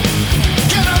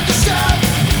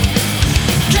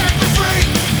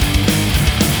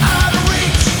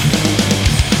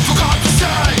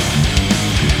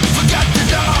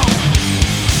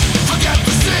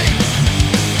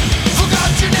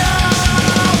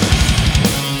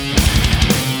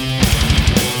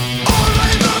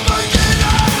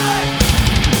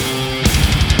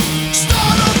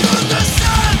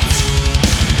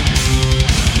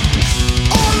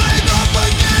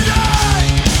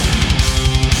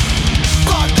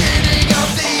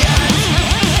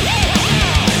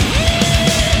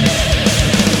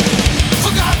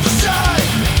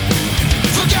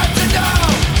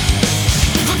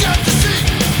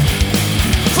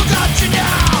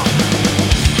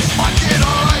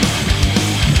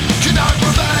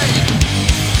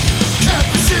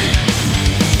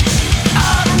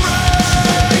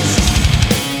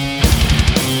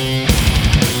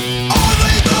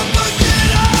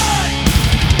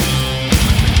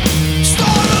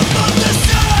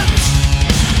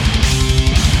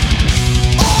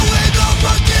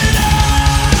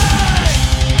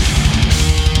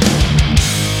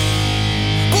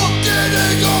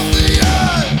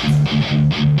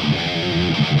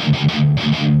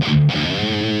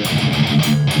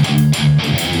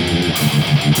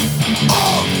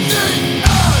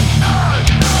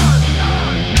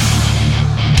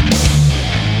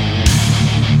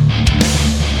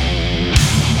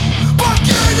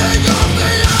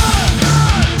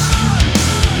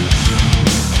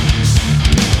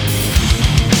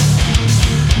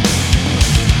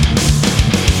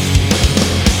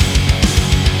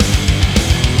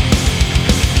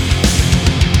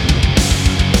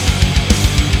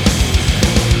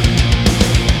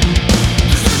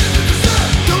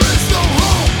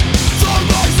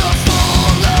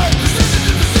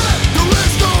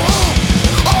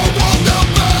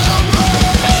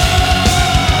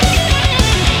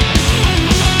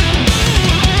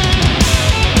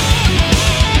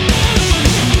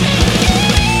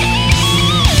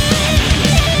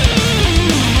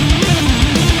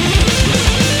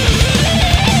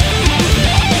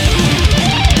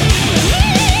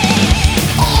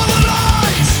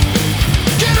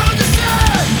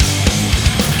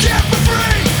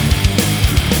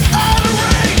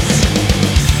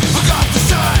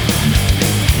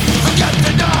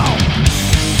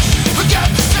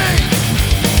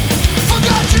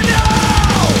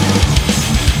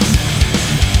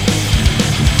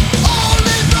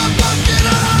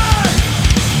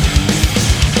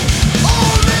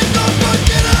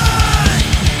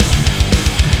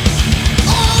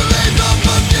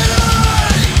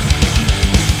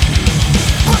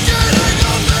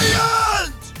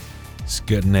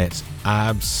good, isn't it?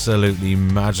 Absolutely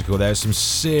magical. There's some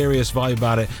serious vibe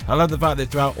about it. I love the fact that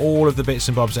throughout all of the bits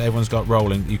and bobs that everyone's got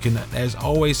rolling, there's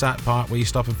always that part where you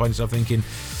stop and find yourself thinking,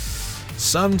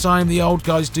 sometime the old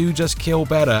guys do just kill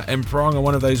better, and Prong are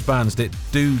one of those bands that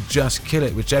do just kill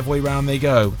it whichever way round they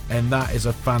go, and that is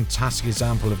a fantastic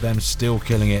example of them still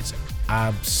killing it.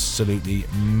 Absolutely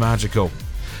magical.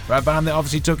 But a band that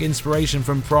obviously took inspiration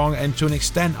from Prong, and to an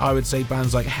extent I would say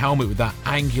bands like Helmet with that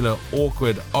angular,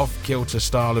 awkward, off-kilter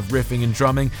style of riffing and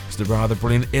drumming, is the rather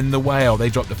brilliant In the Whale. They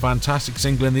dropped a fantastic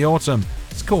single in the autumn.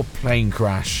 It's called Plane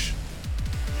Crash.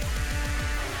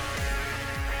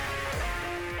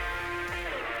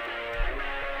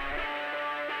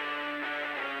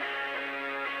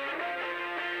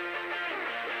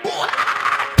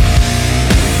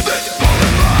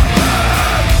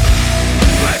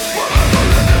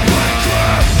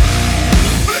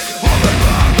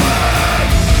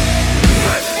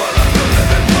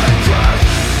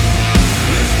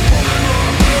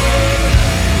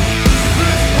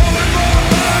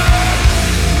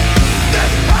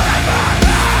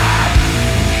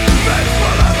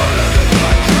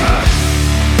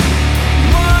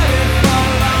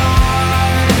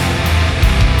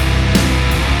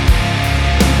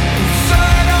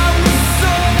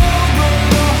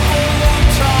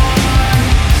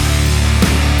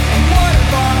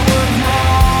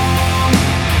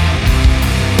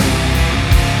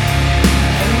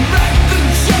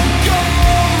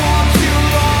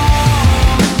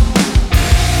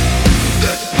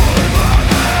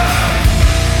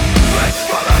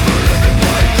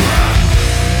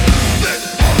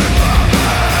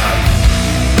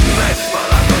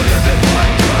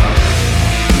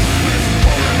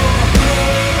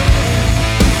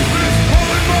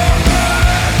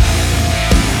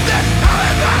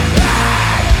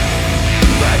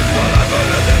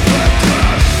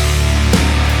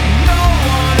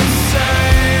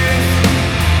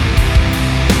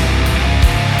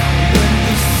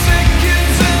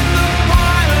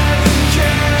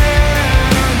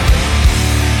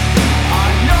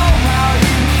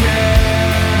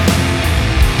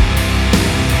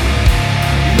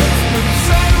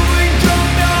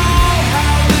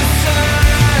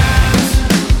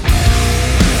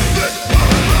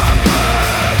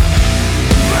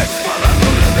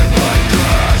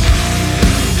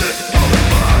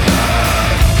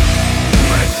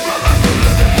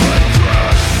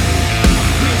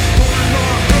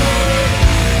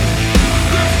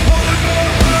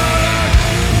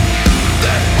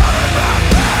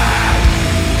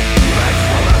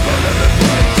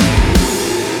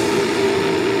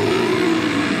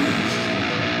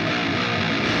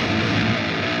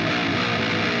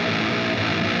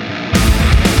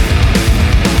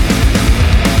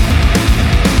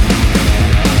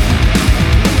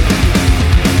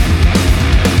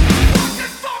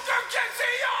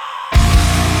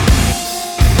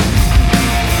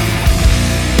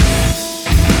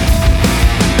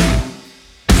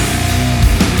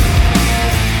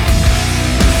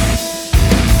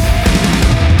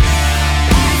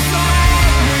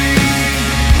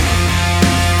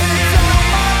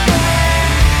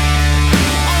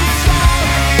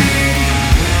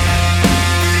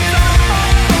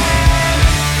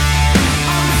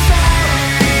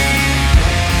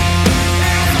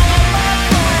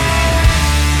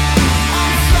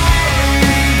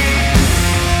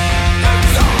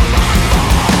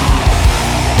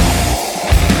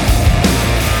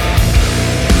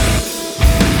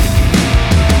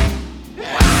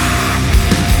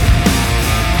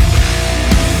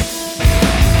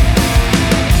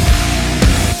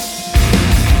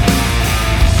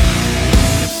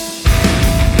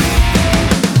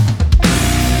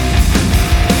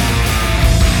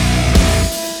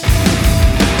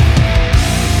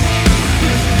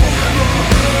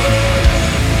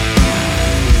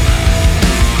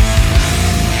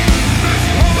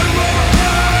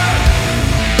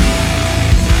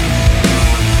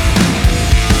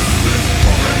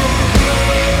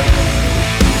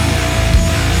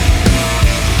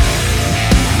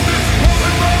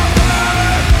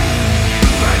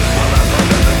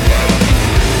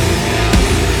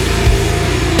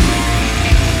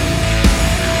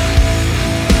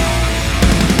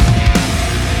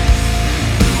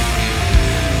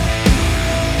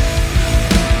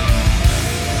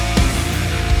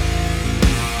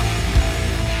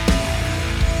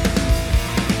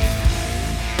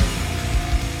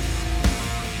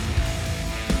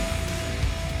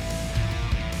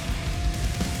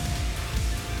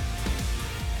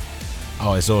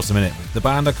 Oh, it's awesome, isn't it? The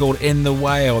band are called In the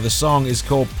Whale. The song is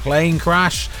called Plane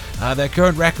Crash. Their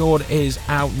current record is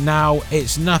out now.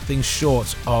 It's nothing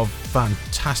short of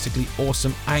fantastically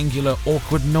awesome, angular,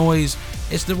 awkward noise.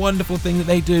 It's the wonderful thing that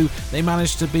they do. They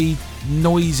manage to be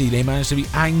noisy, they manage to be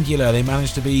angular, they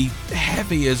manage to be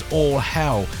heavy as all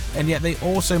hell, and yet they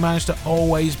also manage to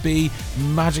always be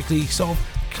magically sort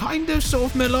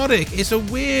of melodic. It's a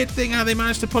weird thing how they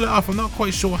manage to pull it off. I'm not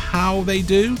quite sure how they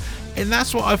do, and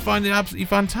that's what I find it absolutely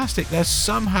fantastic. They're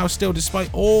somehow still,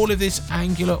 despite all of this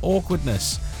angular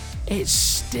awkwardness, it's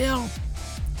still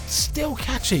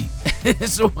catchy.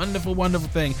 It's a wonderful, wonderful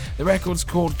thing. The record's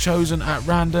called Chosen at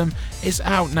Random. It's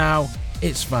out now.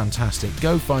 It's fantastic.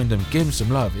 Go find them. Give them some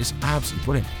love. It's absolutely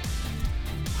brilliant.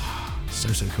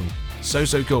 So cool.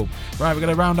 So cool. Right, we're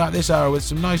going to round out this hour with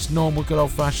some nice, normal, good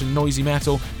old-fashioned noisy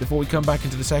metal before we come back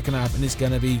into the second half, and it's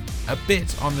going to be a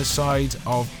bit on the side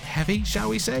of heavy, shall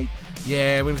we say?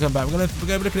 Yeah, we're going to come back. We're going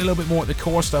to be looking a little bit more at the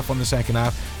core stuff on the second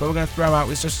half, but we're going to throw out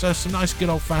with just some nice, good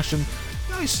old-fashioned,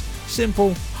 nice,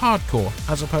 simple hardcore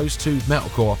as opposed to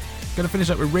metalcore. Going to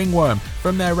finish up with Ringworm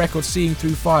from their record Seeing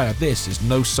Through Fire. This is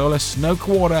no solace, no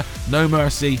quarter, no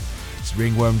mercy. It's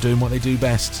Ringworm doing what they do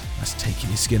best. That's taking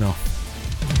your skin off.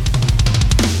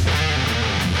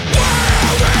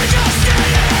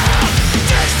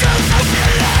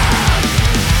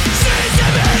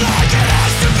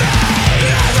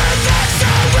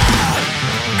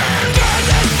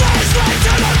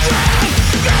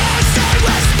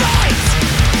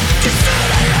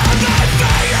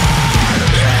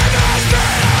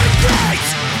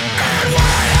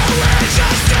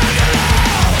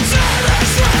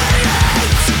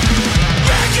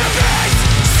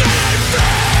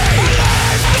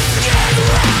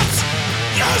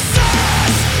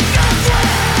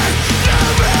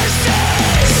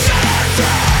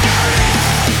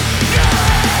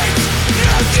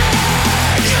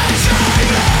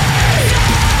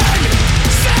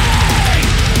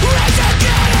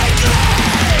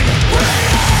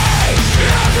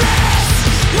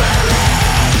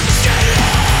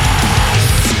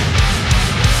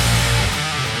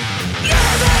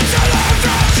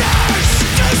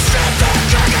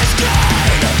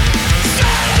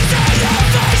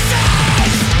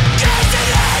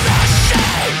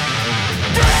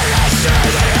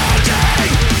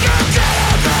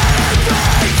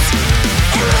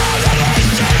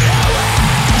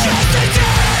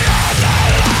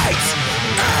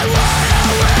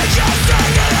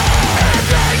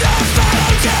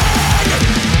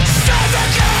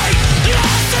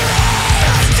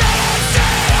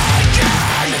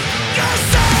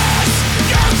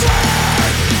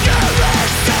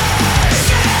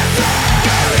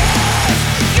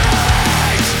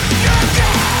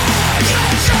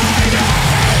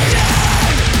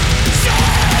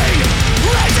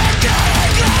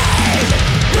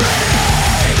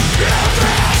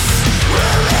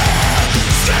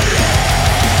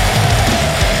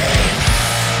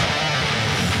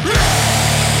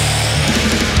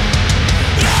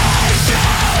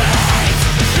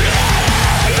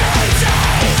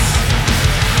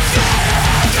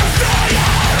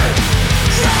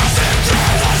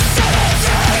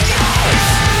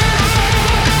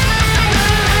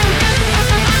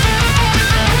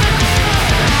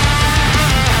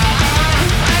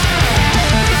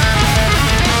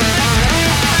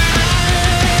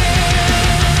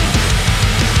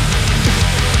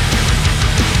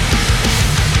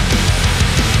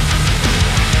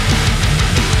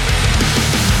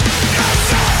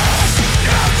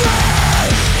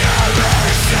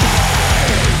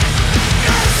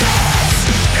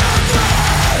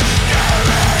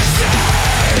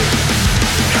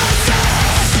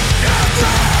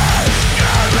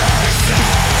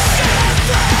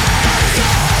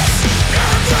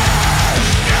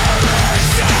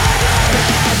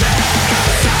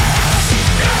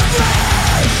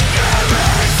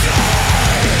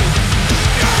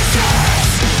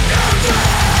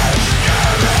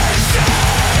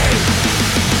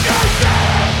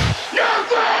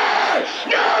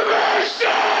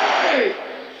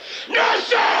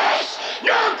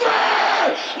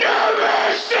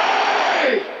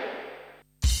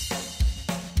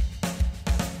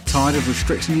 Tired of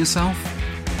restricting yourself?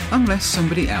 Unless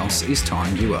somebody else is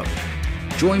tying you up.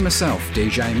 Join myself,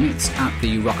 DJ Mitz, at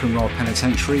the Rock and Roll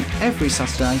Penitentiary every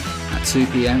Saturday at 2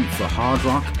 PM for hard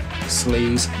rock,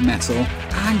 sleaze, metal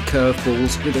and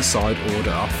curveballs with a side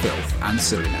order of filth and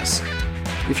silliness.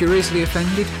 If you're easily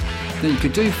offended, then you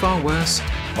could do far worse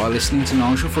by listening to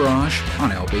Nigel Farage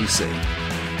on LBC.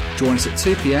 Join us at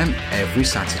 2 PM every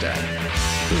Saturday.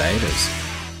 Laters.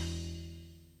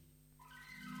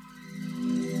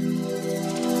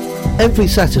 Every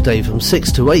Saturday from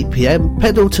 6 to 8 PM,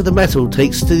 Pedal to the Metal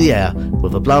takes to the air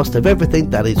with a blast of everything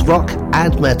that is rock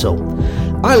and metal.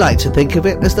 I like to think of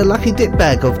it as the lucky dip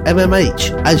bag of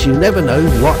MMH, as you never know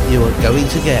what you are going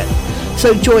to get.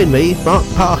 So join me, Mark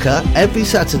Parker, every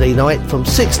Saturday night from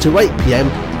 6 to 8 PM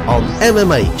on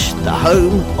MMH, the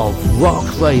home of rock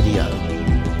radio.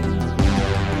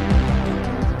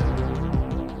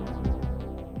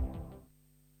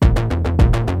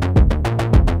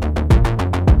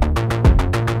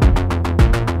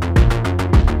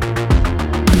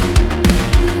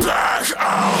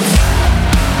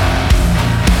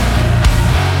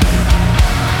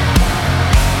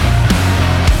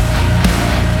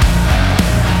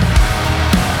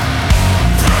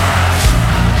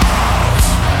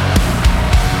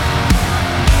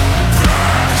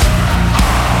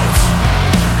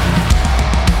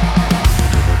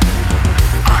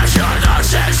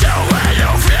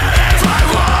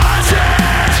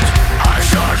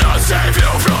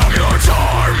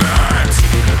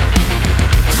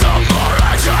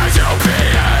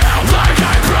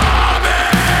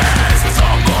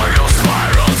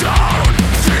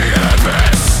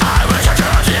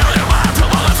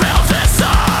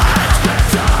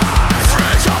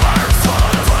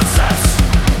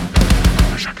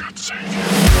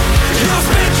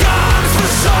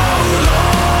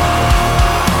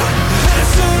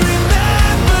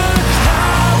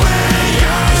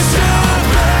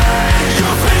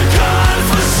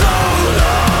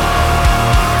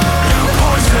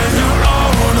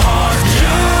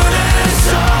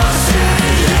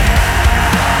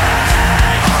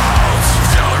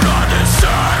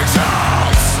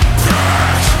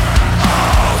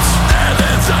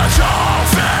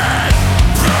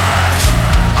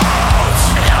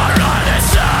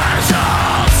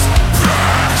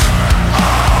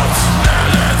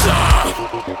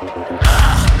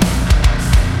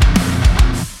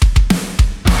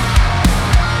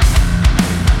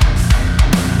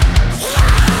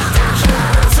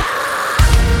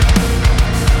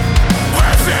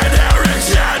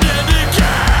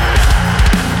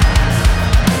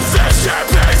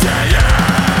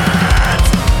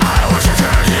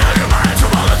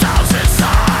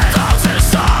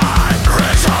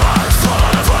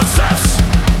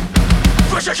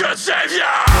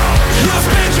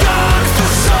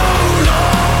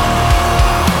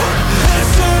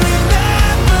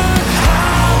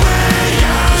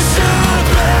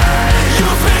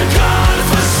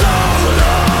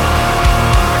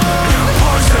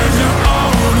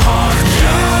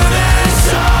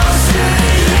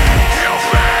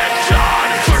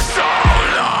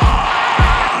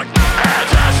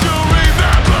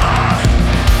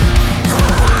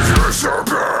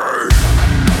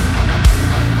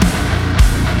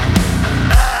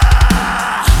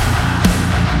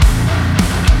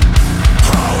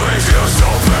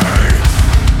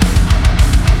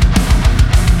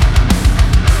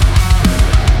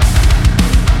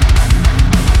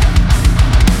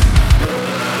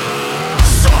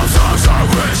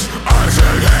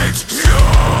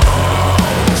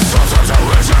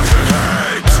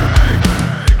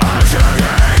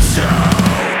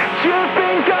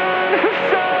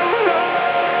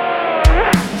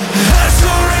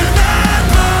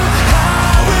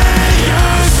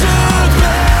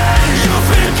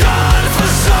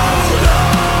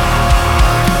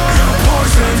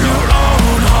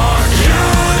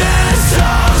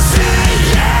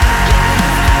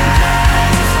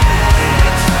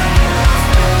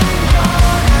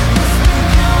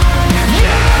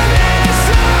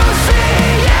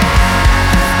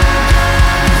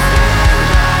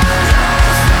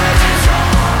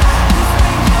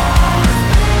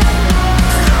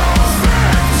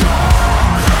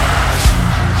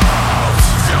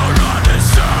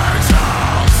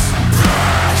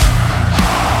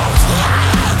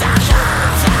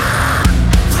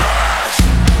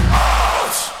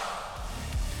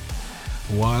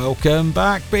 Welcome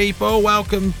back, people.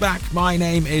 Welcome back. My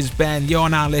name is Ben. You're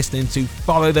now listening to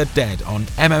Follow the Dead on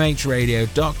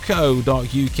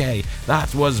mmhradio.co.uk.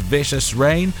 That was Vicious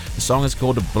Rain. The song is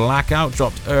called Blackout,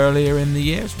 dropped earlier in the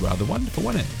year. It's rather wonderful,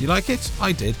 wasn't it? Do you like it?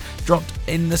 I did. Dropped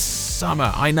in the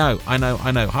summer. I know.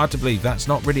 Hard to believe that's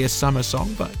not really a summer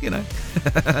song, but you know.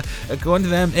 According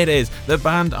to them, it is. The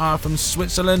band are from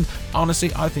Switzerland.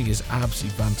 Honestly, I think it's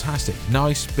absolutely fantastic.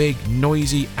 Nice, big,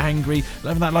 noisy, angry.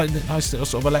 Loving that nice little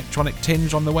sort of electronic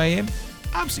tinge on the way in.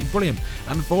 Absolutely brilliant.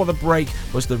 And before the break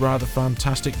was the rather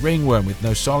fantastic Ringworm with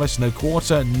No Solace, No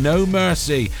Quarter, No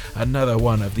Mercy. Another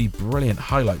one of the brilliant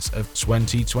highlights of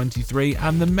 2023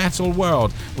 and the metal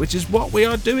world, which is what we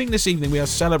are doing this evening. We are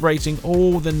celebrating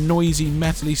all the noisy,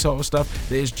 metally sort of stuff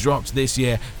that has dropped this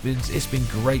year. It's been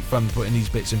great fun putting these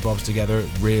bits and bobs together. It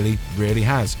really, really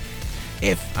has.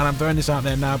 If, and I'm throwing this out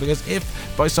there now, because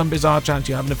if by some bizarre chance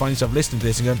you happen to find yourself listening to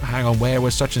this and going, hang on, where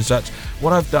was such and such,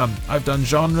 what I've done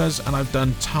genres and I've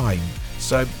done time.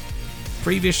 So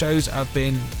previous shows have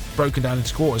been broken down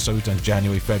into quarters. So we've done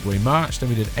January, February, March, then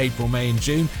we did April, May and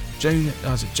June.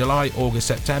 July, August,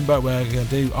 September. We're going to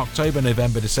do October,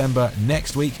 November, December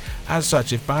next week. As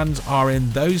such, if bands are in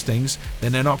those things,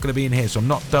 then they're not going to be in here, so I'm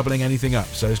not doubling anything up.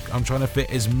 So I'm trying to fit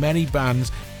as many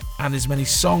bands and as many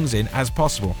songs in as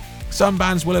possible. Some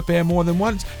bands will appear more than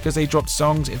once because they dropped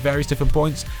songs at various different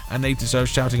points and they deserve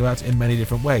shouting about in many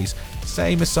different ways.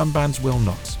 Same as some bands will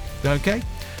not. Okay?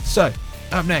 So,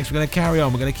 up next, we're going to carry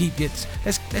on. We're going to keep it.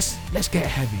 Let's get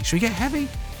heavy. Should we get heavy?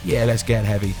 Yeah, let's get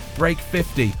heavy. Break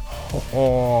 50.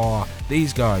 Oh,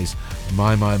 these guys.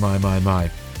 My.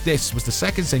 This was the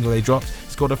second single they dropped.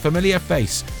 It's called A Familiar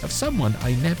Face of Someone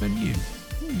I Never Knew.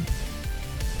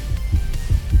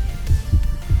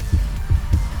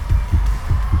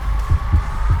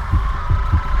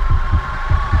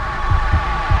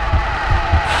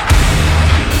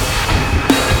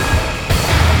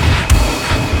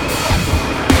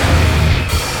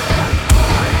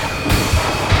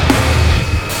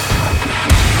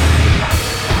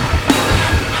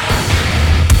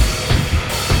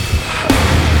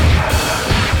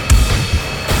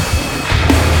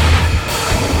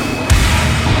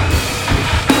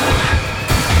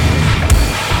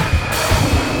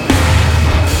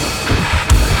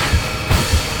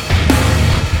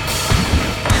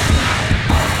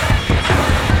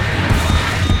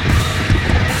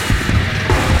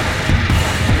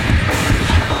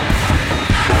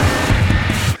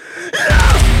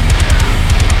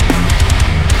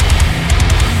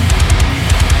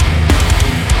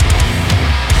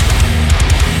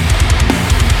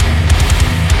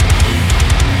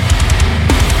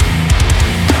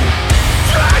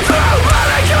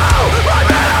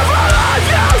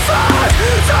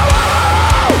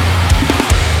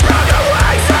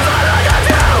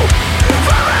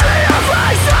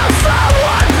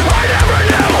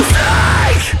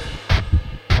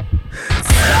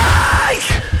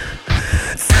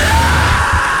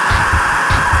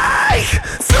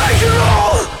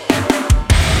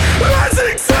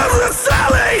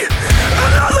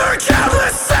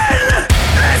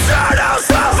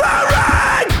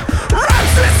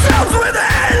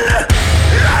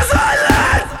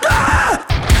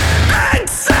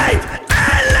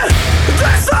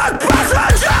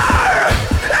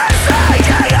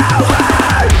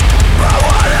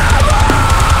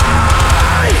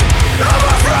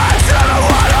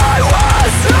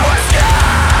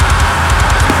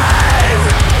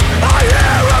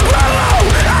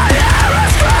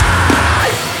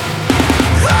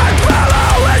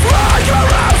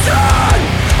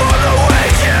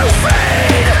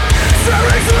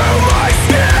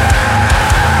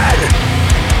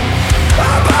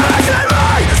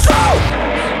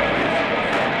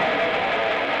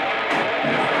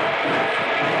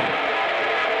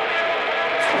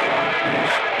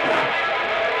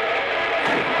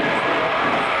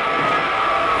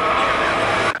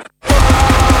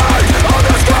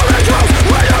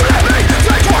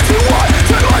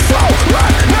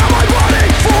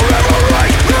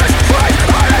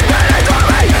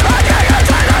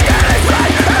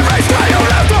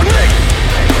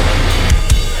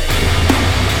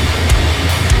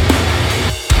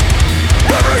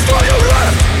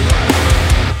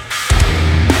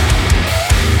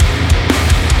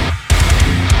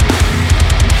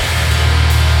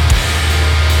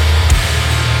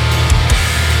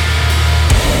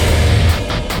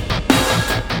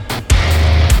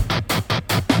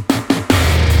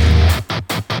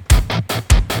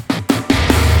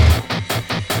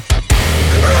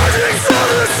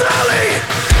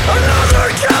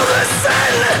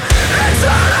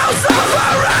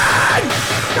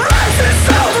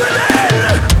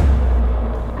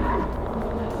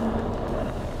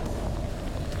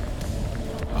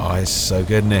 So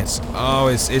good, isn't it? Oh,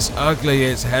 it's ugly,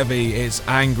 it's heavy, it's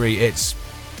angry, it's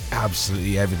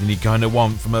absolutely everything you kind of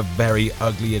want from a very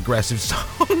ugly, aggressive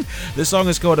song. The song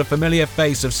is called A Familiar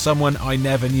Face of Someone I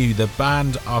Never Knew. The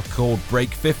band are called Break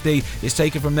 50. It's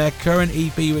taken from their current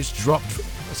EP, which dropped,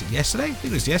 was it yesterday? I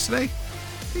think it was yesterday. I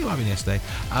think it might have been yesterday.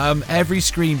 Every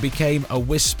scream became a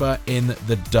whisper in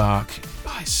the dark.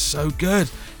 Oh, it's so good.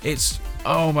 It's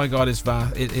Oh my god, it's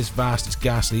vast, it's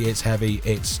ghastly, it's heavy,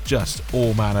 it's just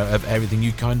all manner of everything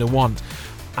you kind of want.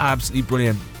 Absolutely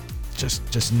brilliant.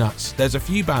 Just nuts. There's a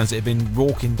few bands that have been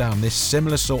walking down this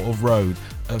similar sort of road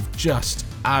of just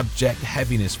abject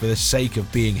heaviness for the sake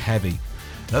of being heavy.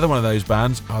 Another one of those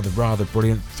bands are the rather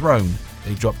brilliant Throne.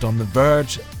 They dropped on the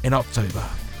Verge in October.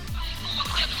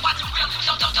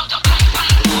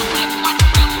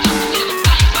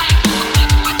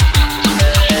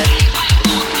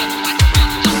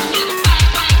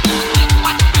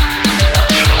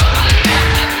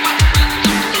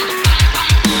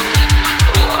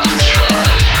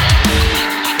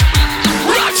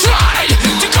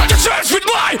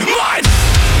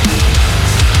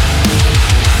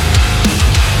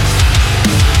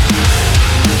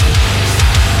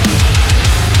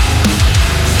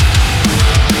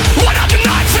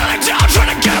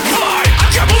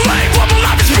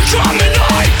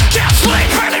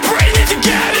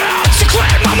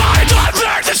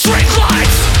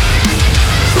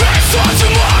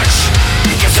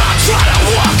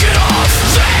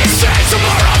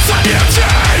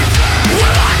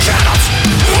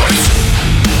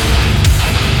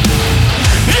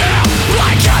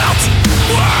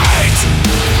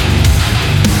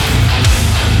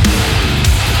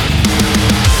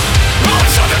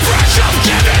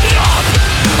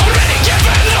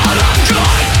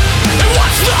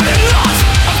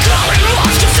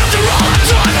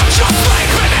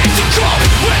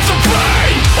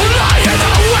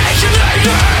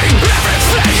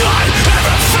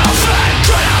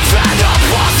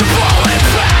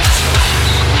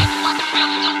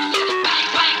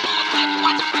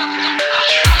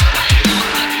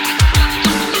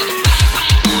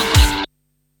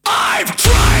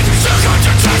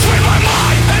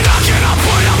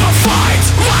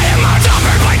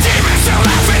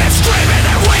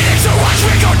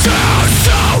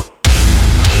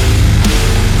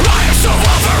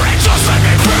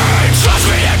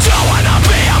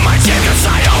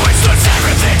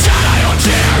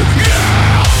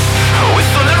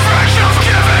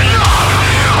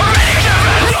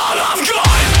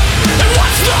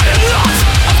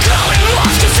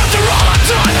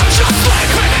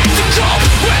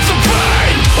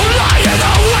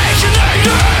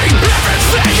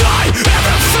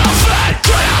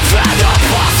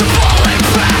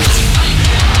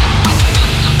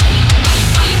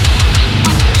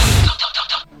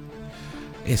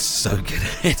 It's so good.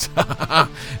 It's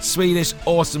Swedish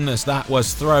awesomeness. That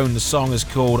was Throne. The song is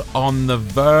called On the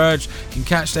Verge. You can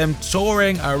catch them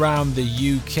touring around the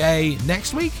UK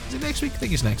next week. Is it next week? I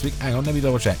think it's next week. Hang on, let me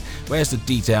double check. Where's the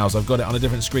details? I've got it on a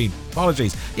different screen.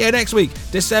 Apologies. Yeah, next week,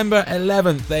 December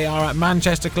 11th, they are at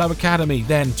Manchester Club Academy.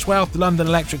 Then 12th, London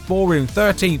Electric Ballroom.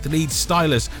 13th, Leeds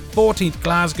Stylus. 14th,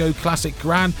 Glasgow Classic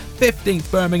Grand.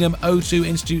 15th, Birmingham O2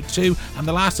 Institute 2. And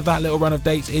the last of that little run of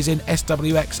dates is in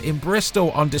SWX in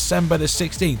Bristol on December the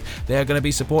 16th. They are going to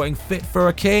be supporting Fit for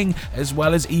a King, as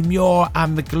well as Emure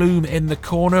and The Gloom in the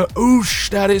Corner. Oosh,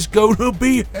 that is going to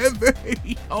be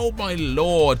heavy. Oh my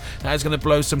lord. That is going to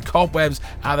blow some cobwebs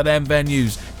out of them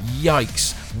venues.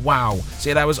 Yikes. Wow.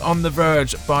 See, that was On the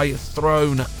Verge by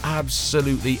Throne.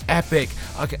 Absolutely epic.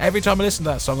 Okay, every time I listen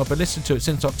to that song, I've been listening to it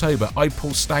since October, I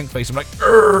pull stank face. I'm like,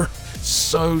 Urgh!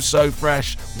 So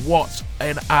fresh. What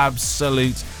an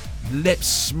absolute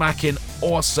lip-smacking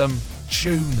awesome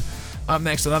tune. Up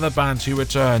next, another band who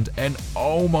returned, and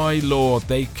oh my lord,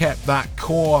 they kept that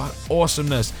core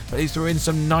awesomeness, but they threw in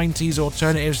some 90s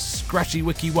alternative scratchy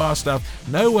wiki wah stuff.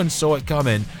 No one saw it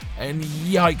coming, and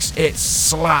yikes, it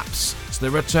slaps. It's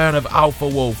the return of Alpha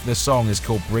Wolf. The song is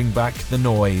called Bring Back the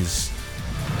Noise.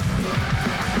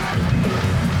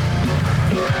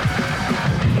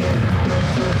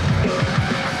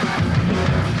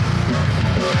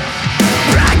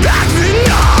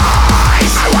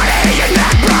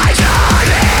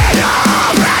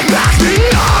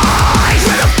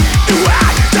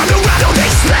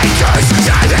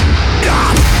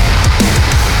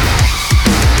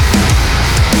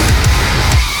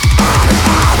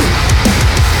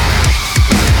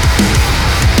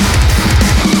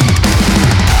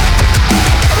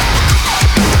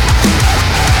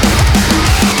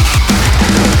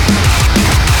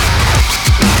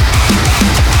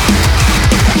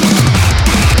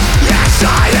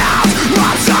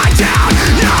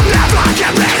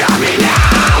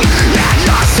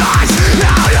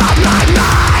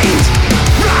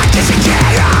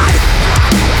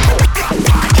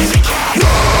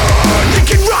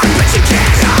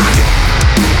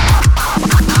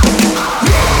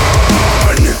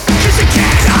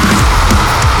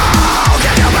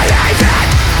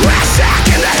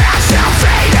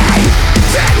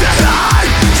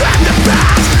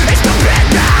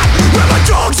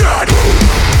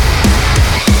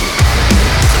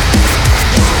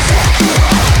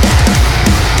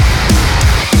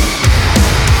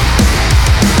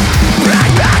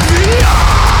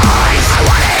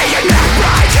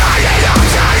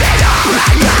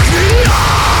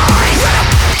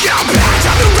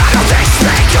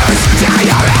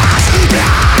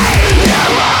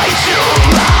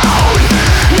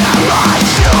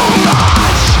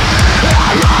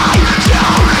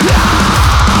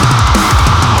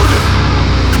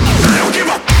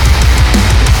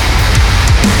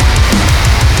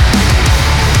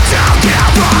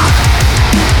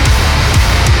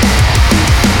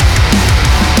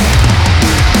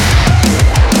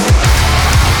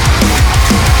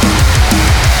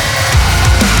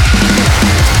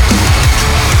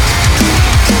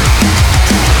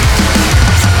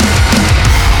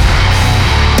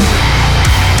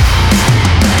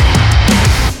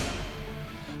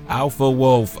 Alpha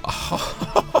Wolf.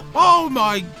 Oh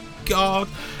my god.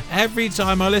 Every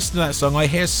time I listen to that song, I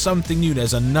hear something new.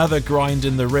 There's another grind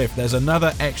in the riff. There's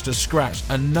another extra scratch.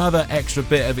 Another extra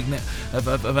bit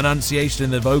of enunciation in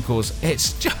the vocals.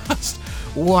 It's just...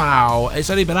 wow.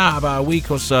 It's only been out about a week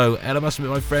or so, and I must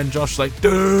admit, my friend Josh was like,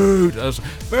 dude.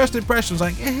 First impression was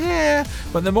like, yeah.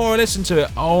 But the more I listen to it,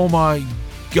 oh my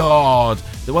god.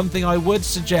 The one thing I would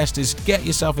suggest is get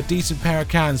yourself a decent pair of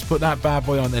cans, put that bad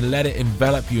boy on, and let it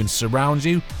envelop you and surround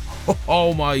you.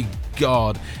 Oh my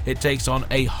god, it takes on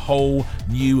a whole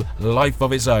new life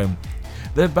of its own.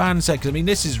 The band said, because I mean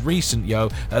this is recent, yo,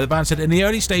 the band said, in the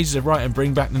early stages of writing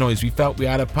Bring Back the Noise, we felt we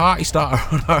had a party starter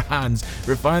on our hands.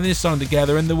 Refining this song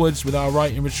together in the woods with our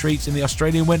writing retreats in the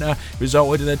Australian winter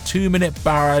resulted in a 2-minute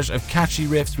barrage of catchy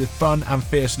riffs with fun and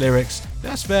fierce lyrics.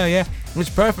 That's fair, yeah,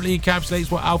 which perfectly encapsulates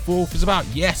what Alpha Wolf is about.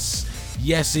 Yes,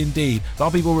 indeed. A lot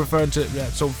of people referring to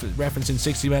sort of referencing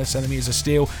 60 centimeters of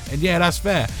steel, and yeah, that's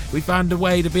fair. We found a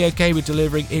way to be okay with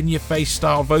delivering in-your-face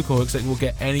style vocal hooks that will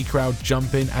get any crowd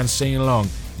jumping and singing along.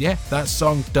 Yeah, that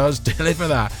song does deliver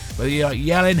that. Whether you're like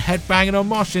yelling, headbanging, or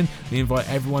moshing, we invite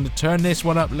everyone to turn this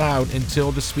one up loud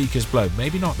until the speakers blow.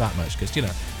 Maybe not that much, because, you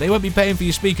know, they won't be paying for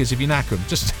your speakers if you knack them.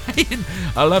 Just saying.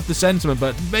 I love the sentiment,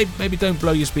 but maybe don't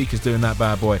blow your speakers doing that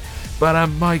bad boy. But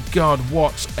my god,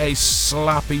 what a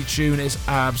slappy tune. It's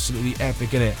absolutely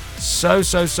epic, isn't it?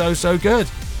 So good.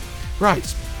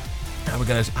 Right. Now we're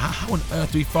going to... how on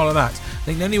earth do we follow that? I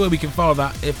think the only way we can follow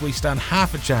that, if we stand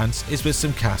half a chance, is with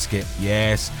some Casket.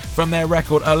 Yes. From their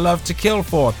record, A Love to Kill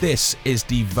For, this is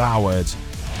Devoured.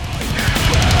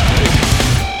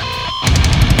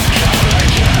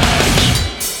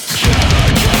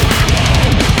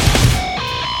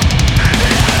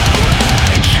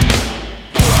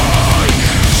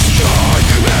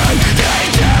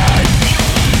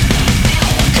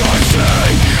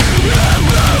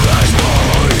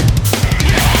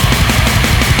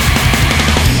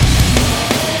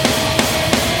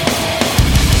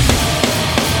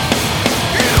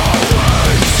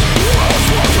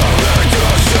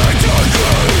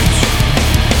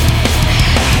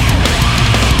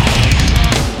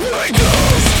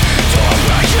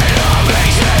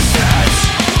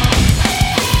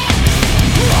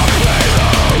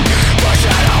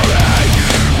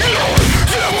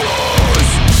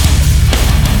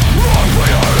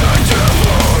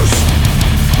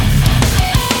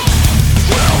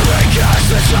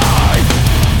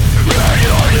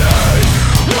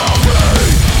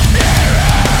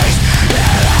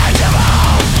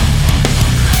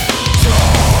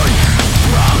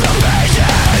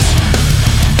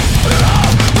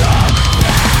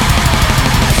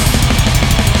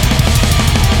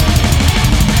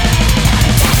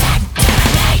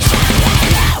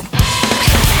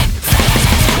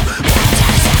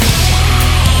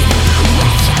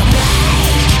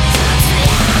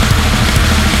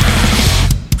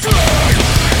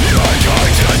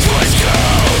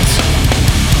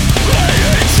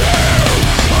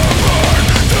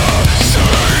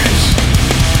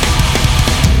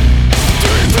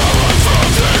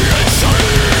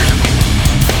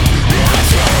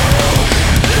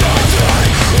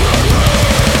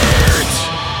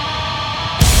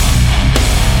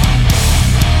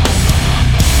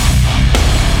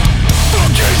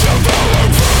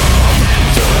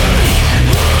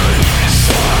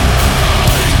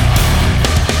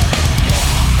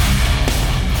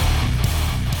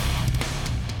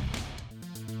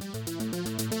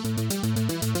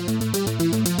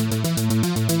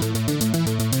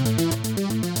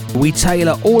 We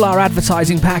tailor all our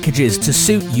advertising packages to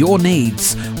suit your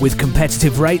needs. With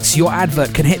competitive rates, your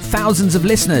advert can hit thousands of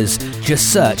listeners.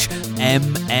 Just search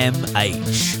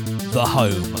MMH, the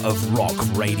home of rock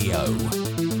radio.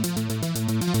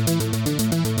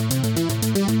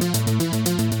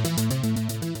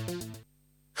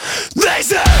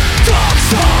 There's a dark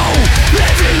soul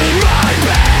living in my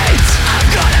veins.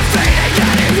 I've got a feeling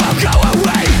that it won't go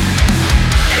away.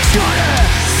 It's gonna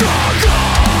struggle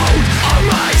on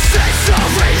my sense of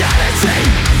reality.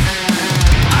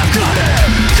 I've gotta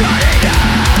cut it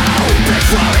out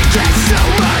before it gets so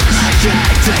much. I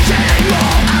can't take it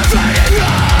anymore. I've had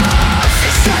enough.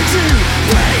 It's time to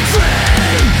break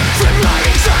free from my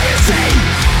anxiety.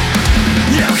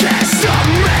 You can't stop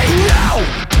me now.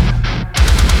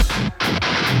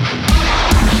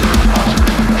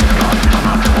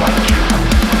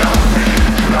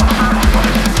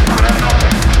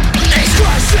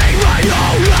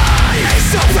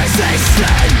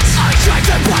 Resistance. I tried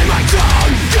to bite my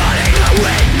tongue, cutting the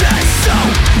witness so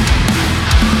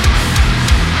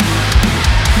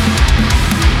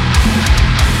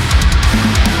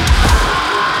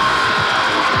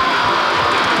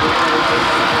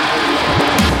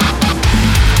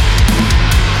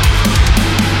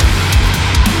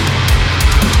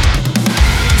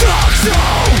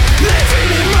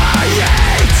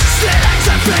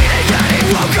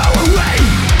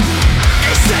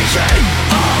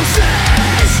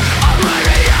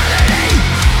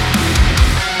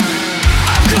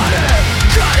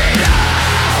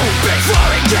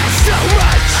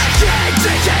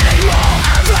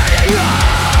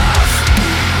off.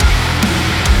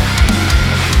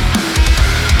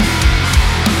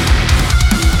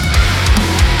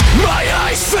 My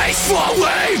eyes face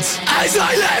forward as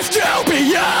I left you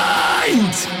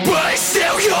behind, but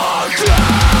still you're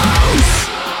close.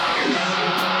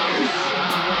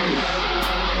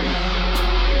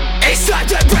 It's time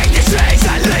to break the chains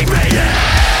and leave me here.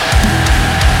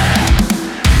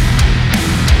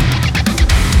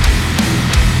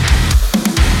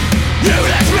 You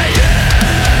left me here.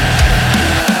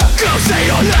 Go say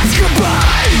your last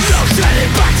goodbyes. No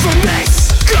turning back from this.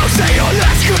 Go say your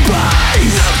last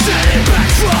goodbyes. No turning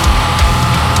back from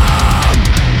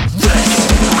this.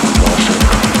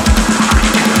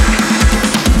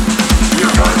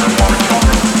 You're going to want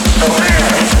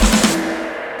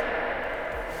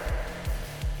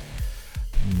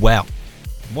Well,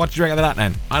 what do you reckon of that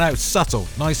then? I know, subtle.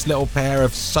 Nice little pair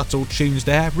of subtle tunes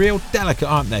there. Real delicate,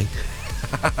 aren't they?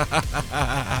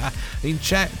 I mean,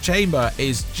 Chamber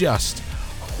is just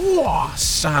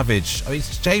savage. I mean,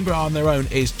 Chamber on their own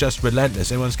is just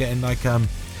relentless. Everyone's getting like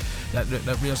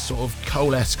that real sort of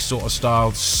Cole-esque sort of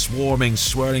style, swarming,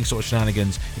 swirling sort of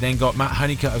shenanigans. You then got Mat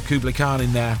Honeycutt of Kublai Khan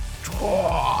in there.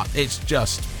 It's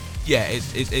just, yeah,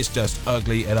 it's just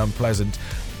ugly and unpleasant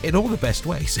in all the best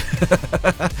ways.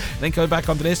 Then going back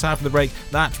onto this half of the break,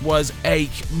 that was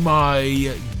Ache.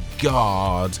 My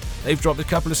God, they've dropped a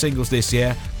couple of singles this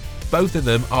year. Both of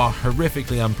them are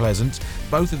horrifically unpleasant.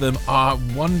 Both of them are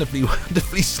wonderfully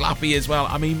slappy as well.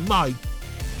 I mean, my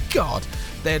God,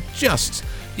 they're just,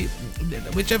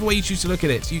 whichever way you choose to look at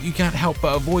it, you can't help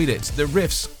but avoid it. The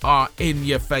riffs are in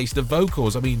your face. The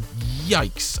vocals, I mean,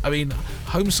 yikes. I mean,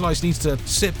 Home Slice needs to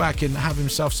sit back and have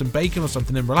himself some bacon or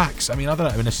something and relax. I mean, I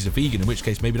don't know, unless he's a vegan, in which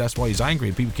case maybe that's why he's angry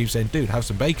and people keep saying, dude, have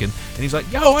some bacon. And he's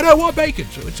like, yo, I don't want bacon.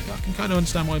 So which I can kind of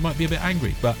understand why he might be a bit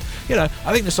angry. But, you know,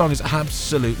 I think the song is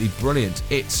absolutely brilliant.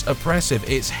 It's oppressive,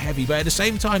 it's heavy, but at the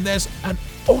same time, there's an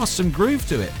awesome groove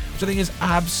to it, which I think is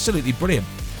absolutely brilliant.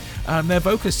 Their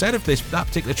vocalist said of that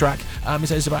particular track, it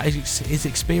says about his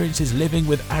experiences living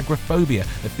with agoraphobia,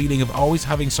 the feeling of always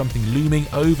having something looming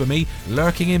over me,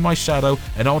 lurking in my shadow,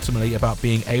 and ultimately about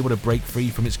being able to break free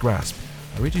from its grasp.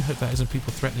 I really do hope that isn't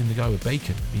people threatening the guy with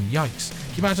bacon. I mean, yikes.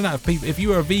 Can you imagine that? If you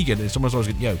were a vegan and someone's always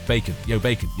going, yo, bacon, yo,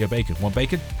 bacon, yo, bacon. Want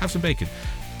bacon? Have some bacon.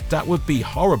 That would be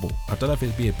horrible. I don't know if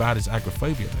it'd be as bad as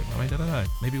agoraphobia though. I mean, I don't know.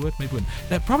 Maybe it would, maybe it wouldn't.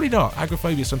 No, probably not.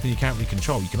 Agoraphobia is something you can't really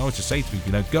control. You can always just say to people,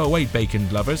 you know, go away, bacon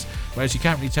lovers. Whereas you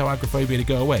can't really tell agoraphobia to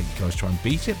go away. You can always try and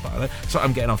beat it, but I don't know. So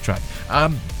I'm getting off track.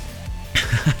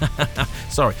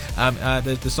 Sorry.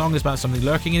 The song is about something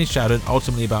lurking in his shadow and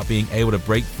ultimately about being able to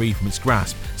break free from its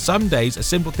grasp. Some days, a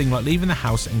simple thing like leaving the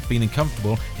house and feeling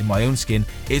comfortable in my own skin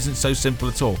isn't so simple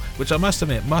at all, which I must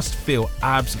admit must feel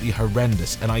absolutely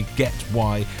horrendous, and I get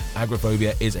why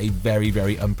agoraphobia is a very,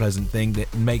 very unpleasant thing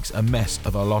that makes a mess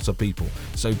of a lot of people.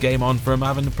 So game on from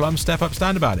having the plum step up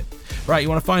stand about it. Right, you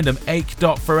want to find them,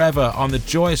 Ache.forever on the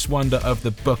Joyous Wonder of the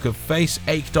Book of Face,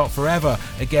 Ache.forever,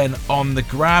 again on the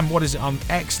gram, what is it on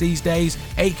X these days,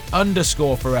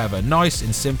 Ache_forever, nice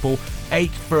and simple, Ache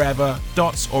forever,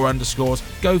 dots or underscores,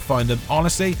 go find them,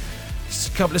 honestly,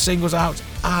 a couple of singles out,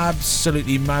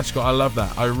 absolutely magical. I love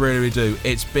that, I really, really do.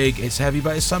 It's big, it's heavy,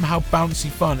 but it's somehow bouncy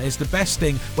fun. It's the best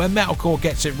thing when metalcore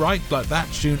gets it right, like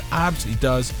that tune absolutely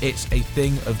does. It's a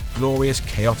thing of glorious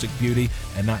chaotic beauty,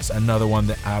 and that's another one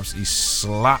that absolutely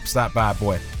slaps that bad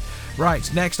boy.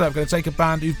 Right, next up, I'm going to take a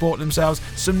band who've bought themselves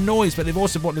some noise, but they've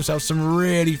also bought themselves some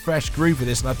really fresh groove for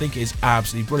this, and I think it is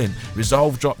absolutely brilliant.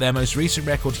 Resolve dropped their most recent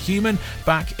record, Human,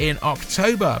 back in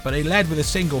October, but they led with a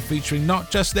single featuring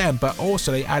not just them, but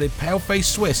also they added Paleface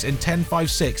Swiss in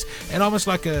 1056, and almost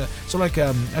like a sort of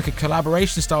like a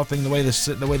collaboration style thing, the way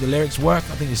the lyrics work.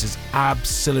 I think this is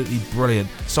absolutely brilliant.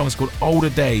 The song is called Older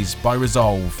Days by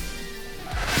Resolve.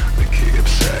 They keep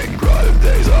saying brighter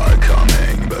days are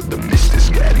coming, but the mist is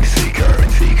getting thicker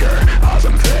and thicker as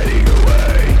I'm fading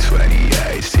away.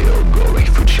 28, still going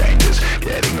through changes,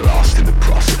 getting lost in the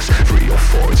process. 3 or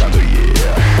 4 times a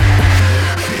year.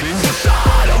 Feeling the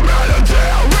side of melody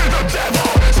with the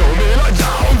devil, so me like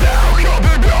down there, can't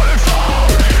be beautiful.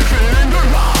 Feeling the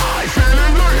light,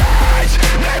 feeling the hate.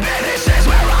 Maybe this is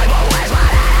where I've always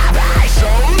wanted to be. So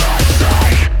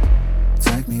let's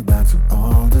take me back to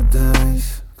all the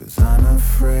days, 'cause I'm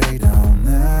afraid I'll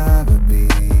never be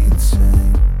the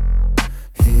same.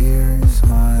 Here's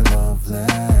my love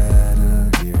letter,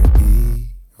 dear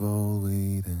evil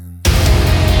within.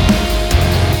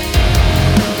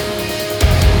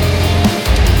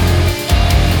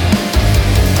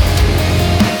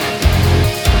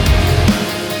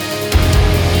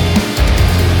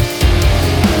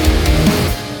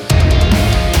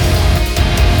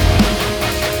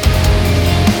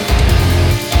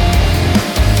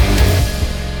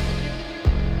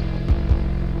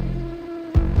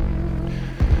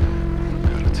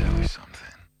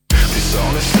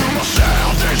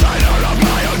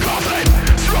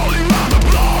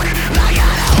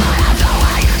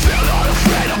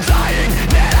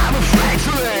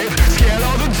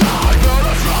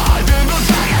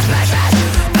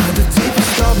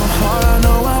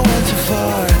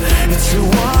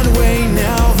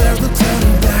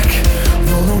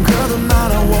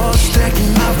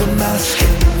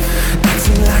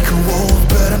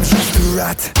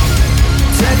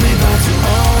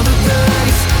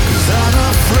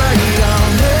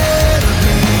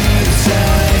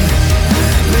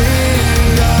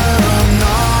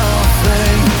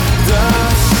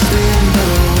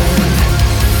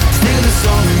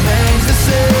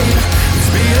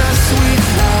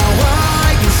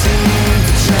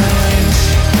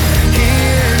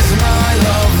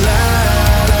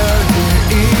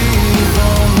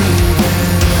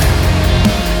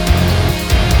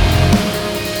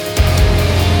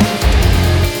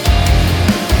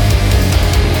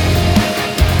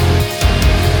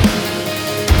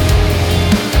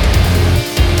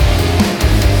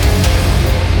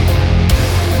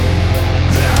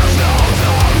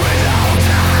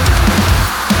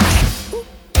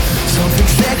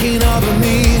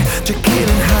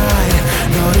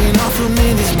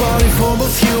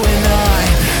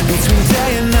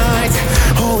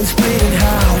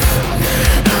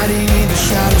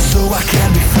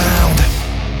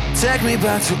 Take me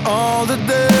back to all the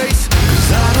days,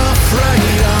 'cause I'm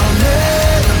afraid I'll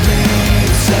never be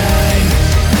the same.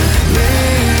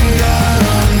 Linger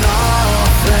on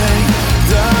nothing,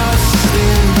 dust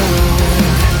in the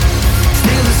wind.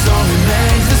 Still the song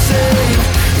remains the same.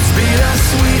 It's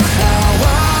bittersweet how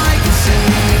I can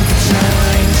seem to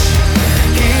change.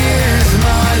 Here's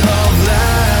my love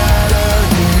letter,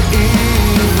 dear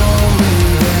evil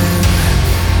within.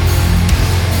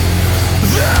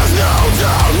 There's no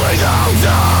dawn without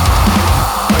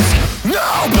us, no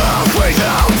birth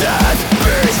without death,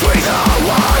 peace without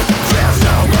war. There's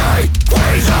no me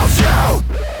without you.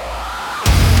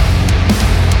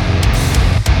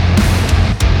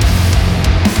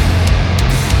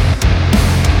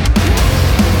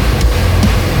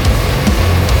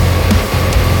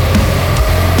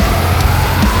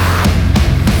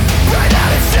 Right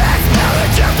out in sex, now the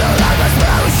death of life has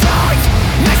parasites.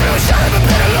 Makes me wish I had never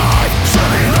been alive. Shut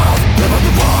me off, live up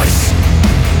the voice.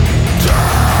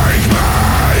 Take me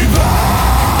back.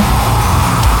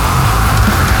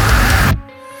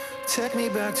 Take me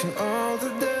back to all the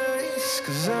days,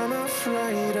 'cause I'm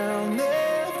afraid I'll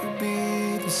never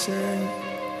be the same.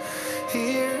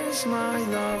 Here's my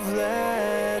love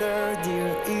letter,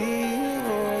 dear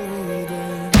evil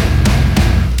within.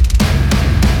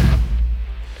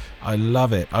 I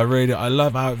love it. I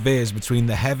love how it veers between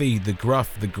the heavy, the gruff,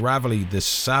 the gravelly, the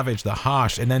savage, the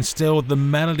harsh, and then still the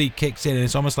melody kicks in, and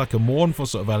it's almost like a mournful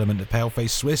sort of element that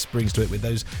Paleface Swiss brings to it with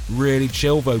those really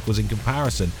chill vocals in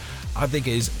comparison. I think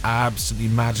it is absolutely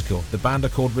magical. The band are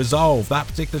called Resolve. That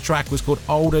particular track was called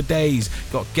Older Days.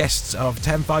 Got guests of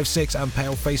 1056 and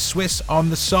Paleface Swiss on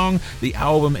the song. The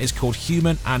album is called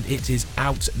Human and it is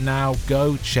out now.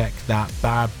 Go check that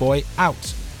bad boy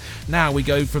out. Now we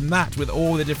go from that with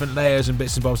all the different layers and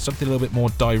bits and bobs, something a little bit more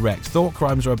direct.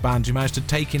 Thoughtcrimes are a band who managed to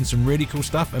take in some really cool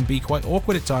stuff and be quite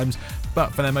awkward at times,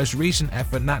 but for their most recent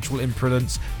effort, Natural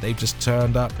Imprudence, they've just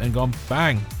turned up and gone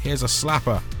bang, here's a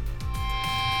slapper.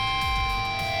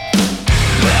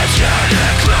 Let's get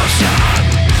it closer.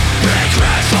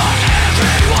 Regret for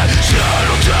everyone.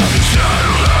 Settle down and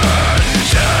settle in.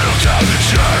 Settle down and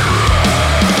settle in.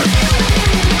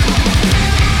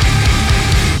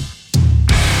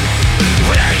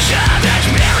 Where's that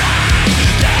mirror?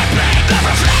 That blame the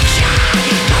reflection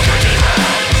of a demon.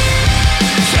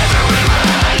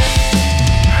 Everyone.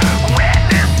 When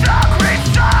this dark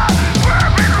restore,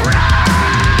 we're in red.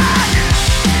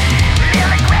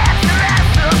 Feeling glad the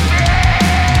rest of me.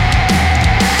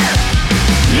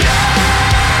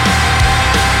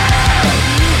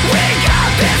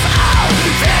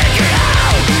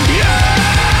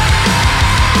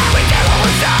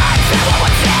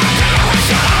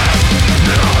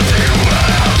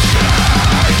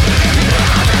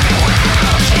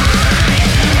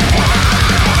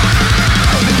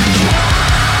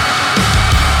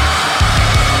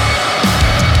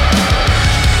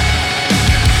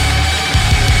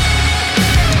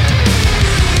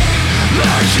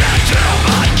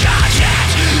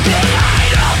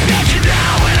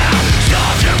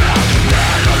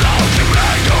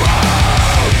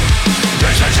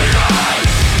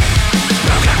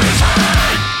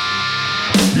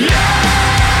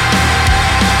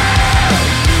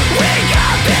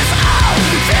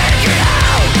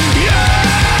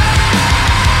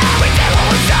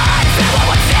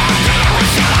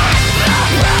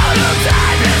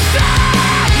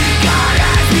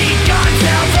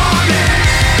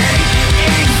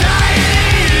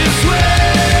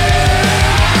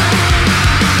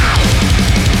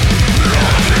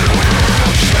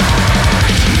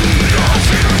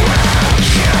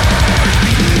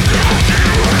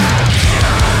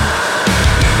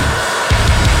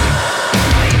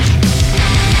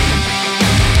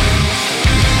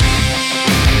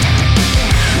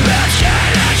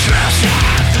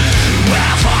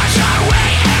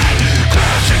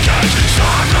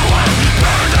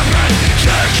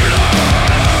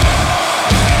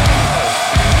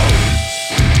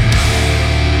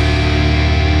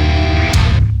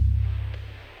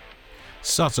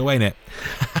 Subtle, ain't it?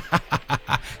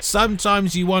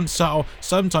 Sometimes you want subtle,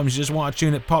 sometimes you just want a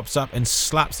tune that pops up and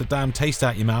slaps the damn taste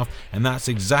out your mouth, and that's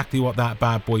exactly what that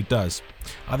bad boy does.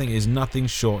 I think it is nothing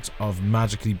short of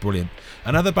magically brilliant.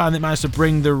 Another band that managed to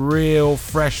bring the real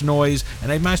fresh noise,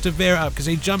 and they managed to veer it up because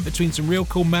they jumped between some real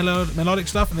cool melodic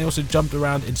stuff, and they also jumped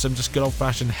around in some just good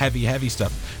old-fashioned heavy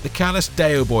stuff. The Callous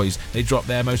Daoboys, they dropped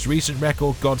their most recent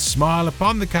record, God Smile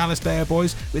Upon the Callous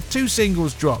Daoboys, with 2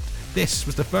 singles dropped. This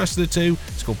was the first of the 2.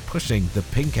 It's called Pushing the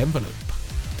Pink Envelope.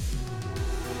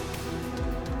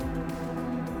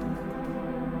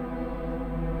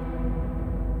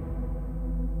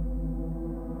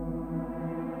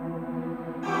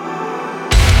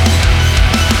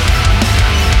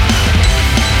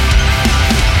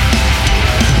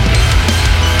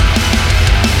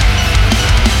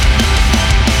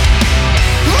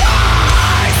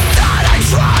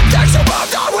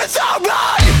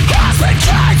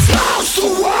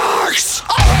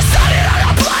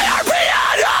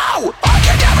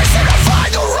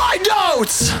 out.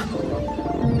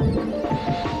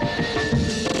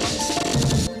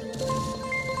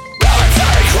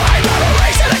 Military crime,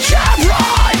 memories in a cab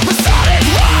ride. Masonic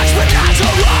lodge, but not to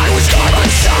run with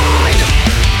carbon-side.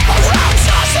 Around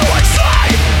us, no one's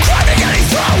fine. Crime to getting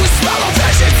through with smell of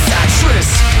vision centuries.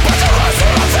 But the road for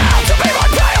a vow to be my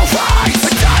Paleface.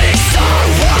 A dying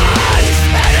someone,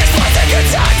 and it's blessing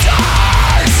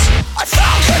contenders. I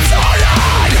felt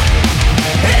contorted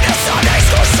into Sunday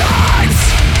school signs.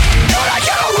 Could I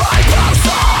get a right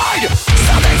outside?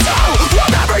 Something to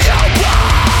remember you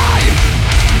by.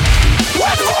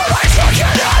 With more lights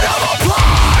looking animal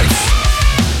parts.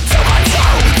 To my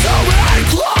toe-to-red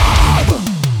club.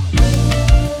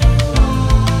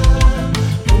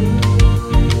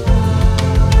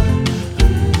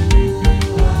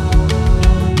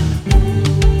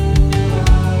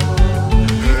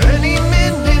 Any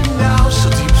minute now, so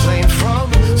deep plane from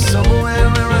somewhere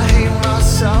where I hate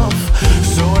myself.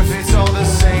 So if it's all the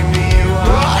same to you,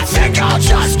 I think I'll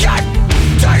just get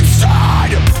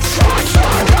inside.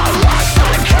 Transfer the last of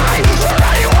the key. For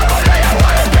anyone with me, I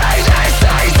wouldn't be this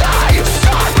easy.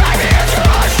 Start maybe into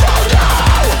my phone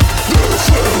now. This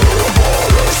is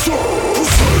a soul.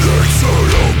 Singing to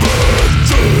your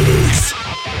bendings.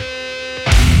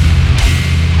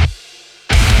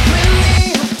 when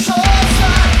the applause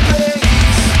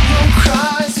vibrates, no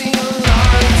cries in your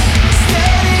lines.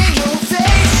 Steady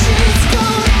ovations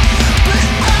gone, but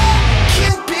I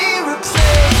can't be replaced.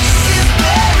 If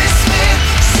Barry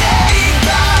Smith saying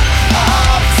that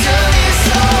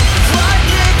optimism, why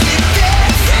can't you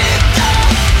dance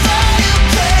in the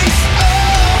fireplace?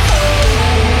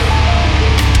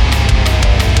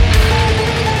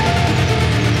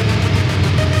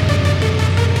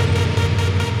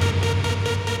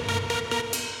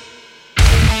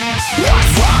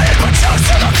 What's wanted but chose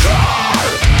to the core.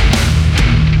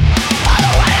 I'm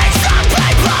awaiting some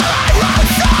people I wrote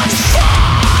songs for.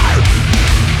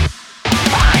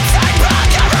 I take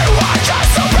back everyone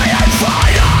just to be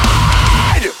invited.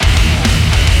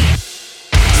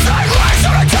 Sideways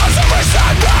on a dose of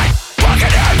resentment.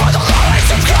 Bucking in by the lowest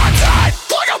of content.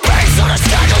 Like a beast on a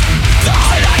schedule.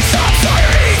 Dominating some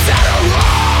priorities at a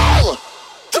roll.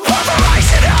 The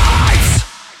Pulverise hides.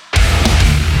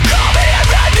 Call me at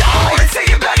midnight. I see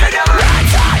you back and never had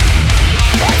time.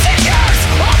 I take years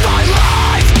of my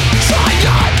life. Try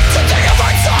not to think of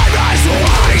my time as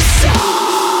wasted.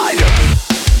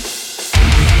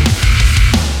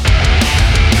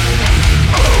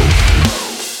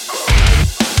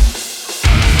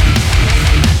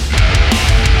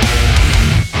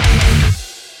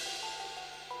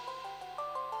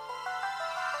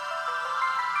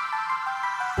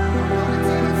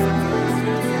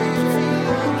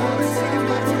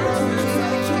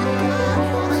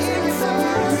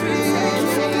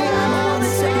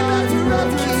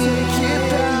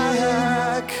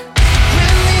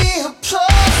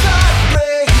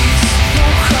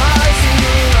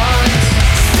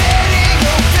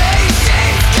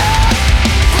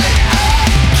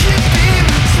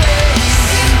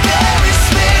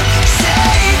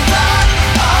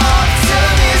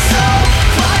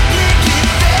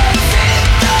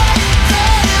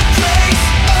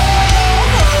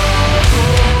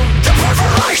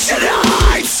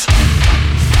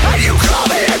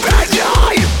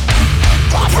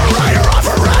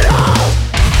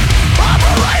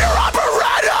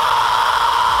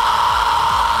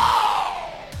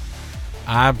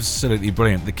 Absolutely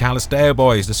brilliant. The Callous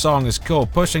Daoboys. The song is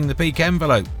called Pushing the Pink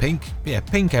Envelope. Pink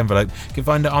Envelope. You can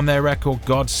find it on their record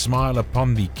God Smile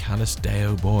Upon the Callous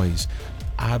Daoboys.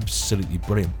 Absolutely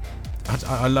brilliant.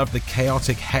 I love the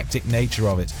chaotic, hectic nature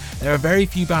of it. There are very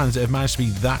few bands that have managed to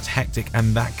be that hectic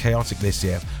and that chaotic this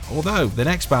year. Although the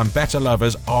next band, Better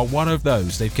Lovers, are one of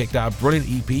those. They've kicked out a brilliant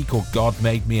EP called God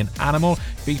Made Me an Animal,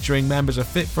 featuring members of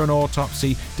Fit for an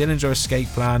Autopsy, Dillinger Escape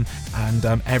Plan, and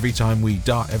Every Time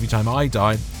I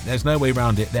Die. There's no way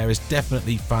around it. There is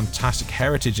definitely fantastic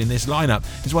heritage in this lineup.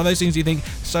 It's one of those things you think,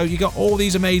 so you got all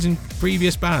these amazing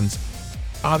previous bands.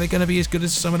 Are they going to be as good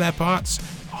as some of their parts?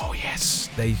 Oh yes,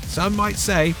 some might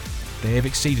say they have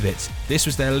exceeded it. This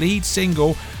was their lead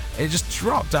single. It just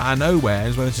dropped out of nowhere.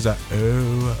 It's one of those like,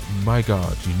 oh my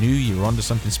god, you knew you were onto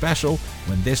something special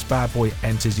when this bad boy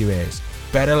enters your ears.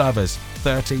 Better Lovers,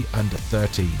 30 Under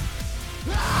 13.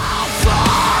 How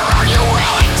far are you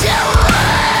willing to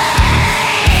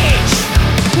reach?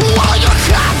 While you're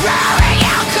covering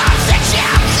outcomes that you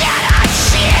cannot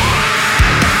achieve.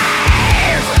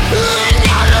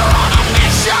 Now you're on a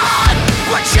mission,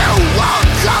 but you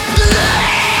won't complete.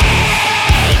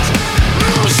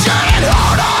 Shouldn't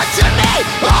hold on to me,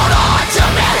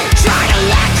 trying to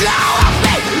let go of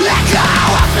me,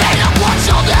 of what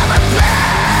you'll never be.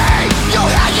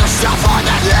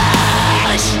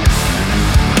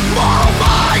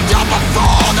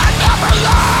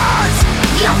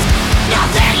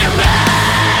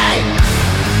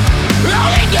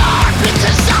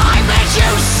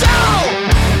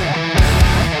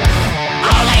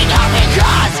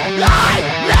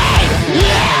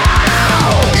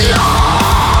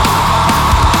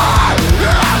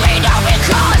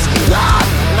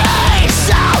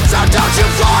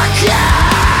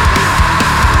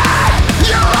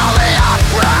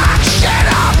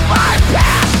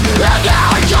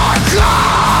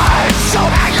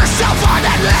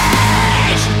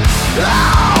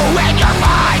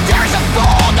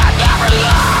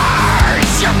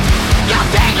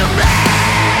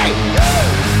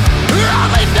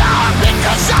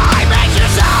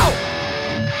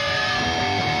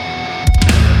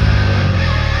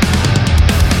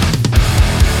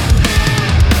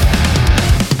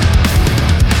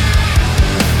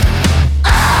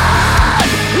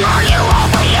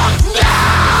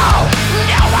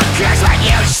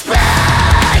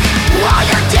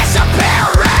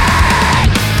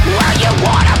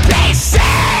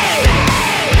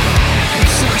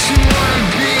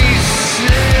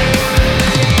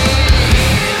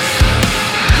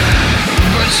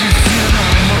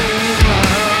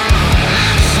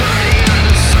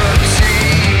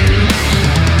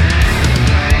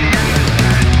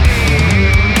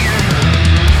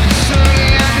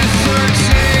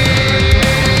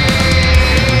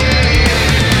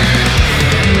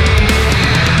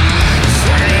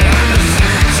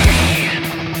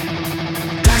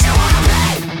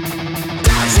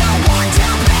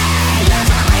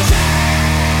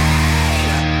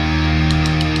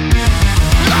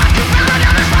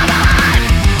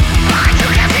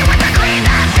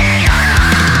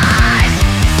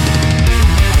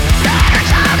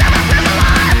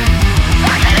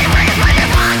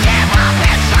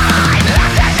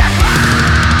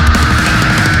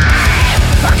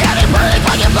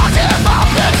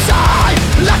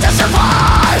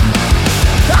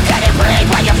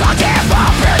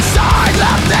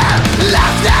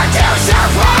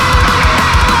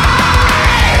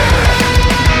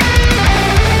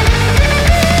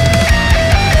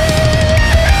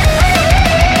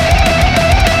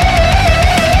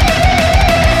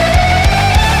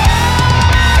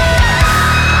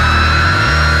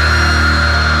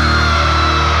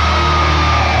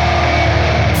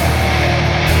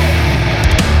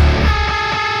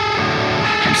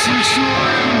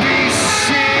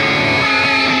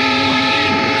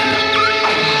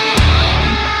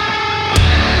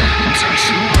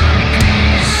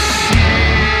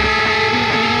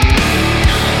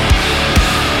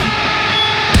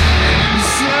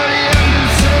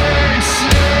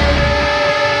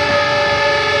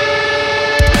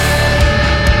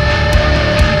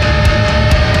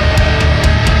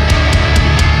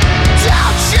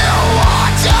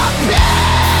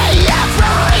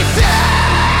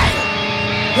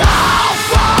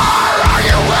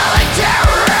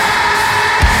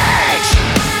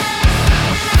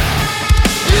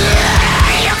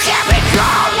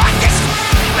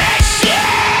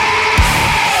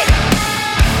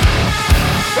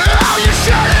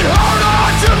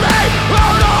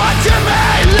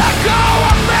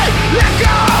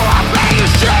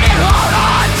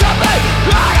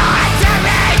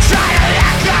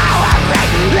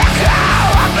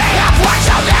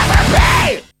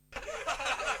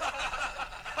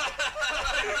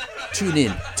 Tune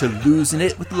in to Losing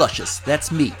It with Luscious.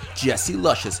 That's me, Jesse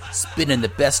Luscious, spinning the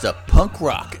best of punk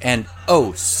rock and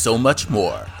oh, so much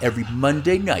more. Every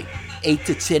Monday night, 8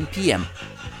 to 10 p.m.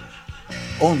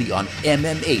 Only on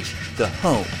MMH, the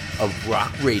home of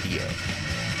rock radio.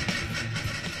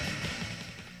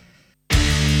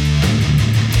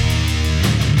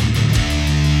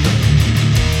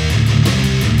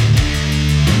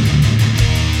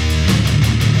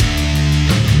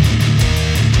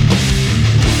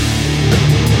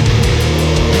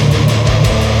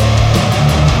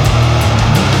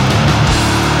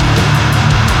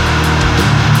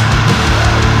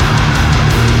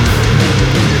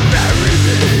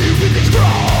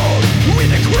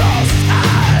 With a cross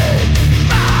eye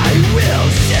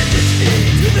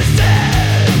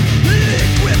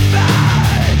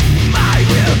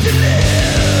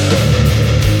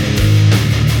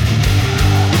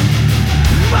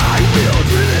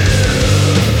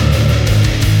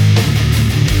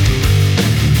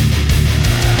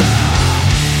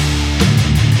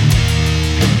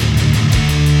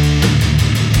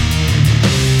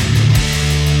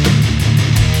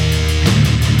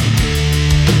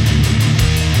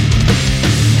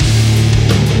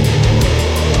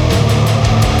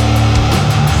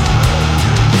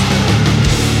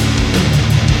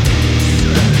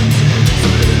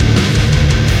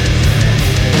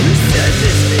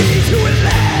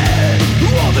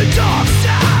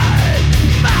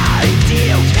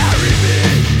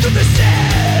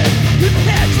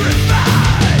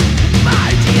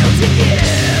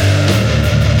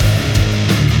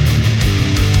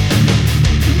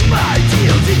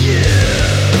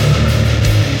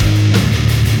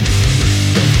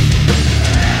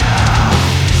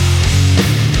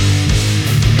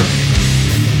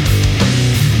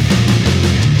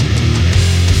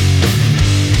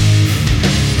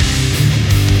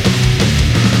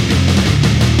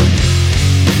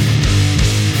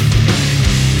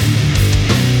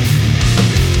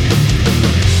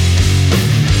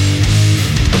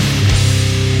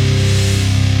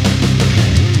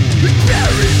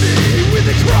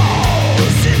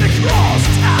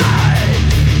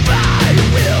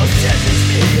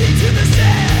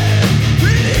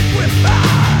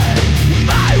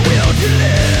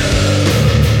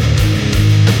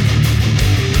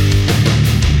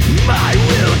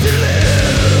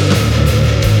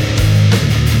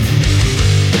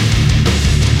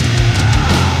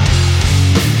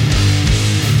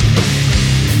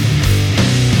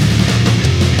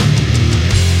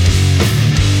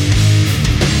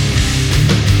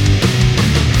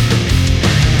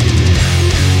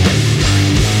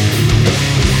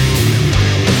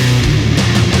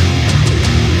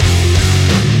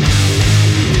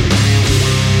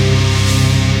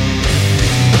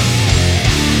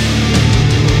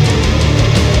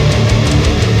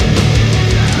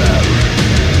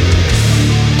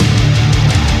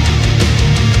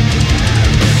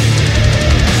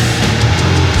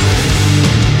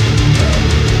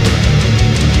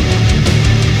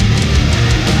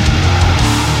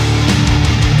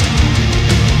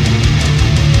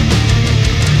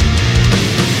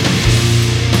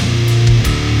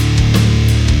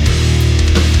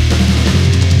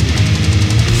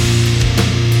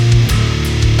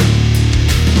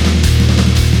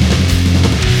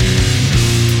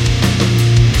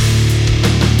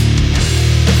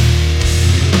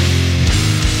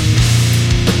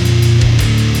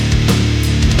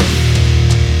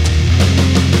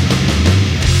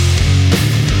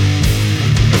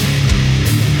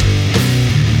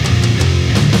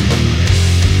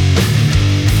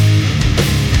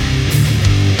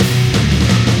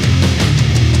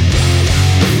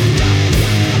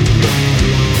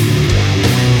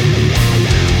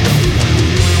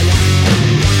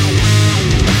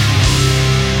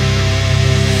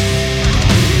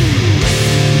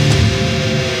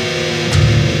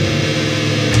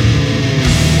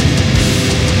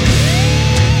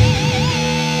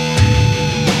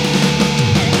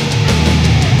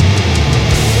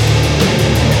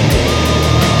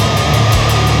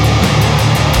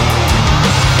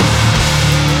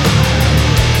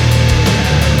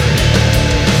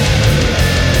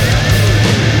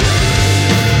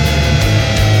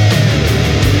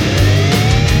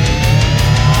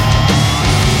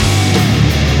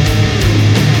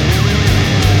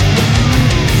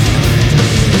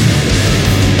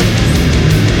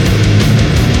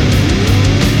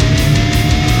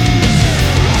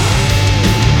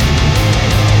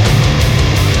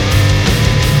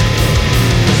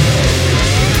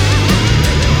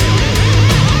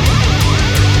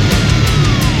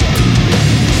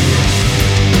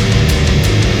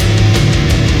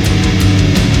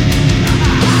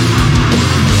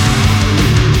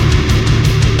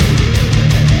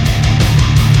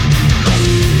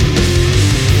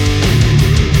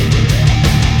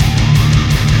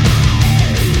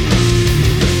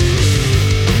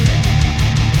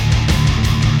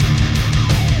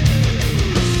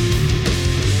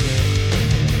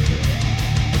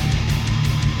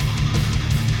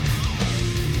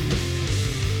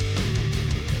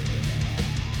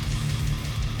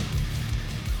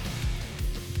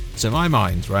To my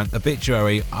mind, right,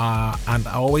 Obituary are and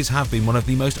always have been one of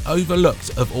the most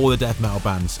overlooked of all the death metal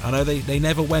bands. I know they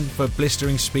never went for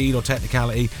blistering speed or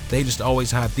technicality, they just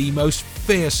always had the most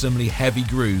fearsomely heavy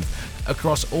groove.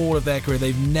 Across all of their career,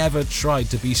 they've never tried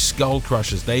to be skull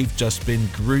crushers, they've just been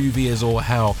groovy as all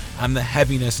hell, and the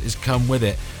heaviness has come with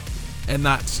it. And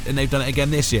they've done it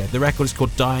again this year. The record is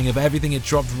called Dying of Everything. It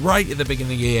dropped right at the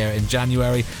beginning of the year in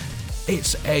January.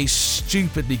 It's a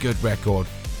stupidly good record.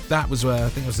 That was, I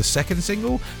think it was the second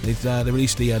single. They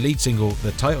released the lead single,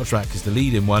 the title track is the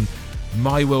lead-in one,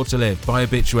 My Will to Live by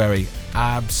Obituary.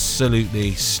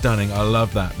 Absolutely stunning. I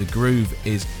love that. The groove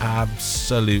is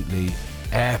absolutely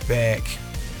epic.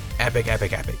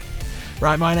 Epic.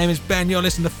 Right, my name is Ben, you're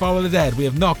listening to Follow the Dead. We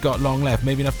have not got long left,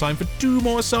 maybe enough time for 2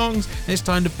 more songs. It's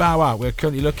time to bow out. We're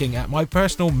currently looking at my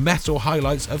personal metal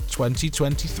highlights of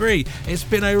 2023. It's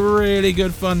been a really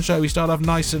good fun show. We start off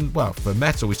nice and, well, for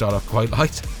metal we start off quite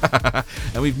light.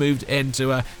 And we've moved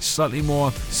into a slightly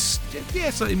more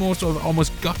sort of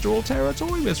almost guttural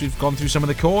territory as we've gone through some of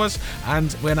the cores.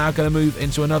 And we're now going to move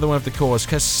into another one of the cores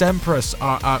because Semprus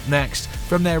are up next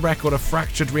from their record of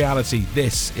Fractured Reality.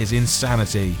 This is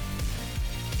Insanity.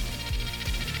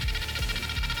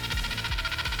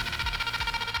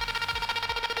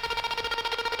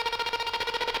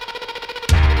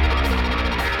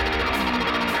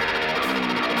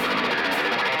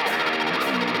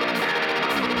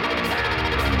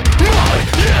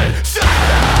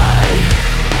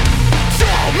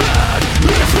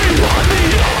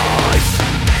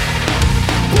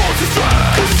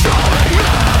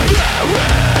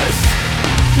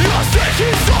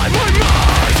 Inside my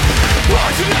mind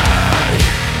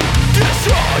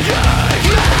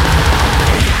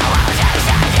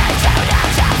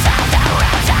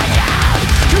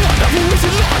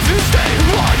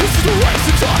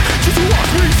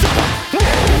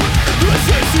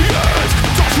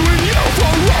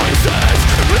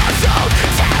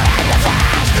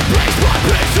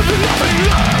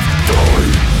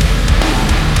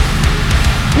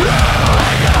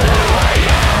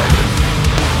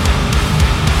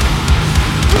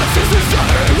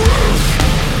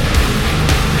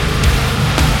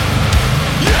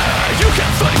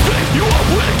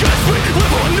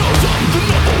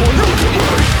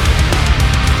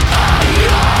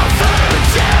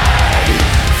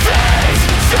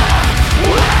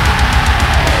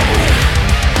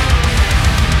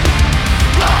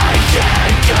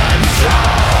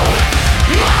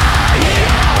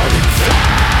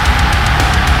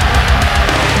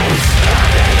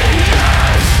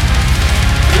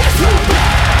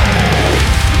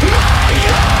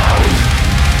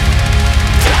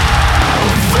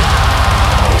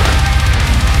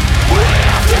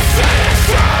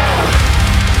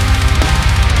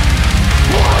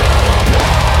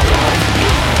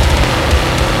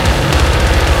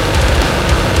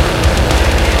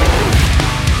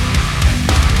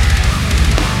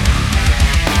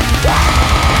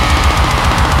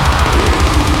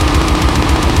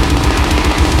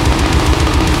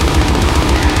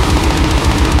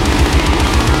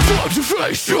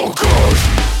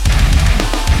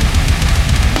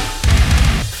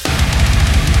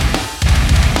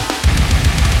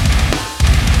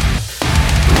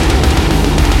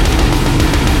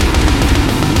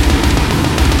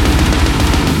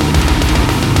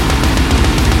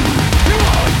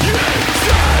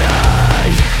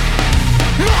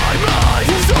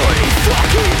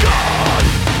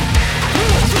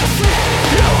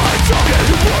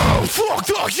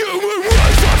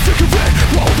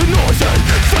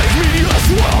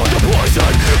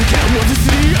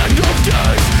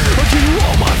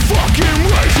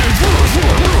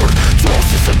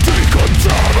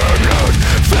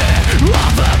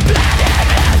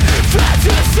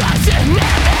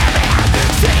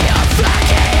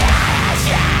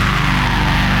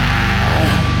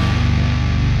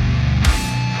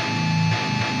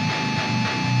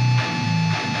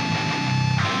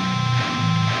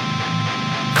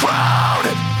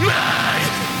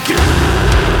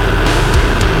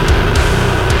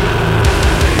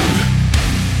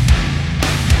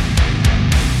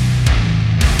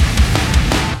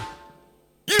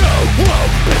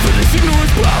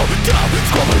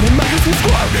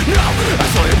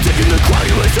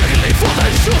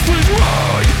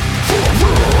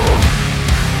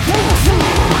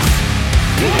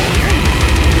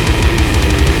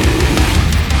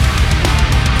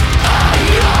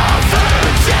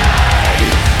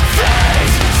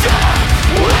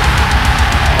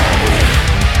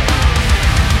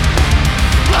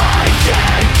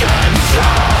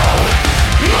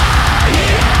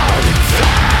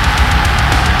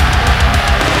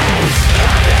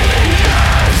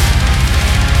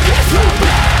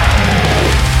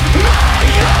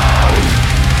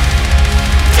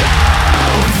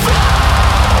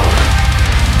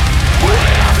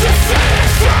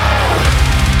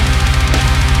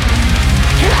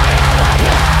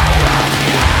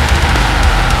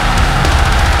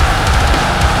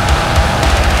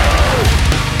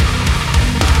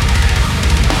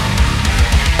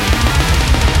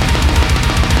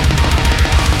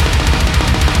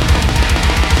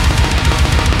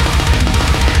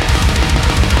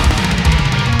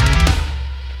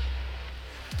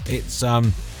It's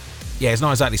yeah, it's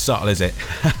not exactly subtle, is it?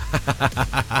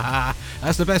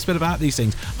 That's the best bit about these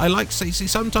things. I like, see,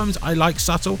 sometimes I like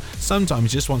subtle, sometimes you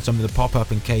just want something to pop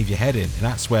up and cave your head in, and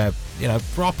that's where,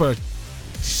 proper,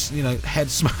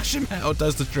 head smashing metal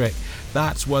does the trick.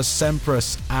 That was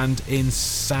Semprus and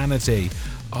Insanity.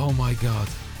 Oh my god.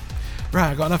 Right,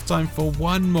 I've got enough time for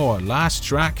one more last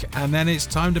track, and then it's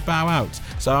time to bow out.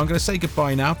 So I'm going to say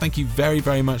goodbye now. Thank you very,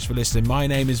 very much for listening. My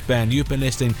name is Ben. You've been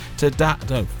listening to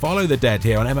Follow the Dead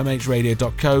here on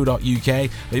mmhradio.co.uk.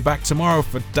 I'll be back tomorrow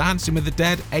for Dancing with the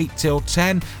Dead, 8 till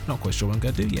 10. Not quite sure what I'm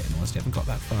going to do yet, honestly. I haven't got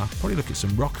that far. Probably look at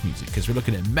some rock music, because we're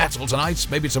looking at metal tonight.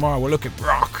 Maybe tomorrow we'll look at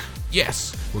rock.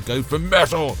 Yes, we'll go from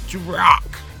metal to rock.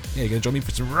 Yeah, you're going to join me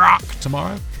for some rock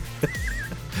tomorrow?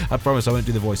 I promise I won't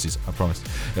do the voices. I promise.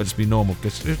 It'll just be normal,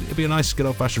 because it'll be a nice, good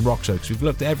old-fashioned rock show, because we've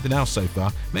looked at everything else so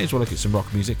far. May as well look at some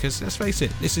rock music, because let's face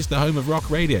it, this is the home of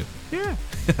rock radio. Yeah.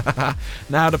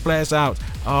 Now to play us out.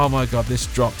 Oh my god, this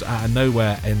dropped out of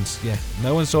nowhere, and yeah,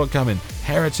 no one saw it coming.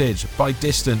 Heritage by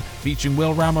Distant, featuring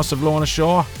Will Ramos of Lorna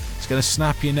Shore. It's going to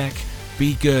snap your neck.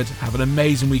 Be good. Have an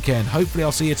amazing weekend. Hopefully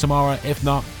I'll see you tomorrow. If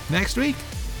not, next week.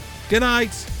 Good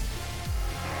night.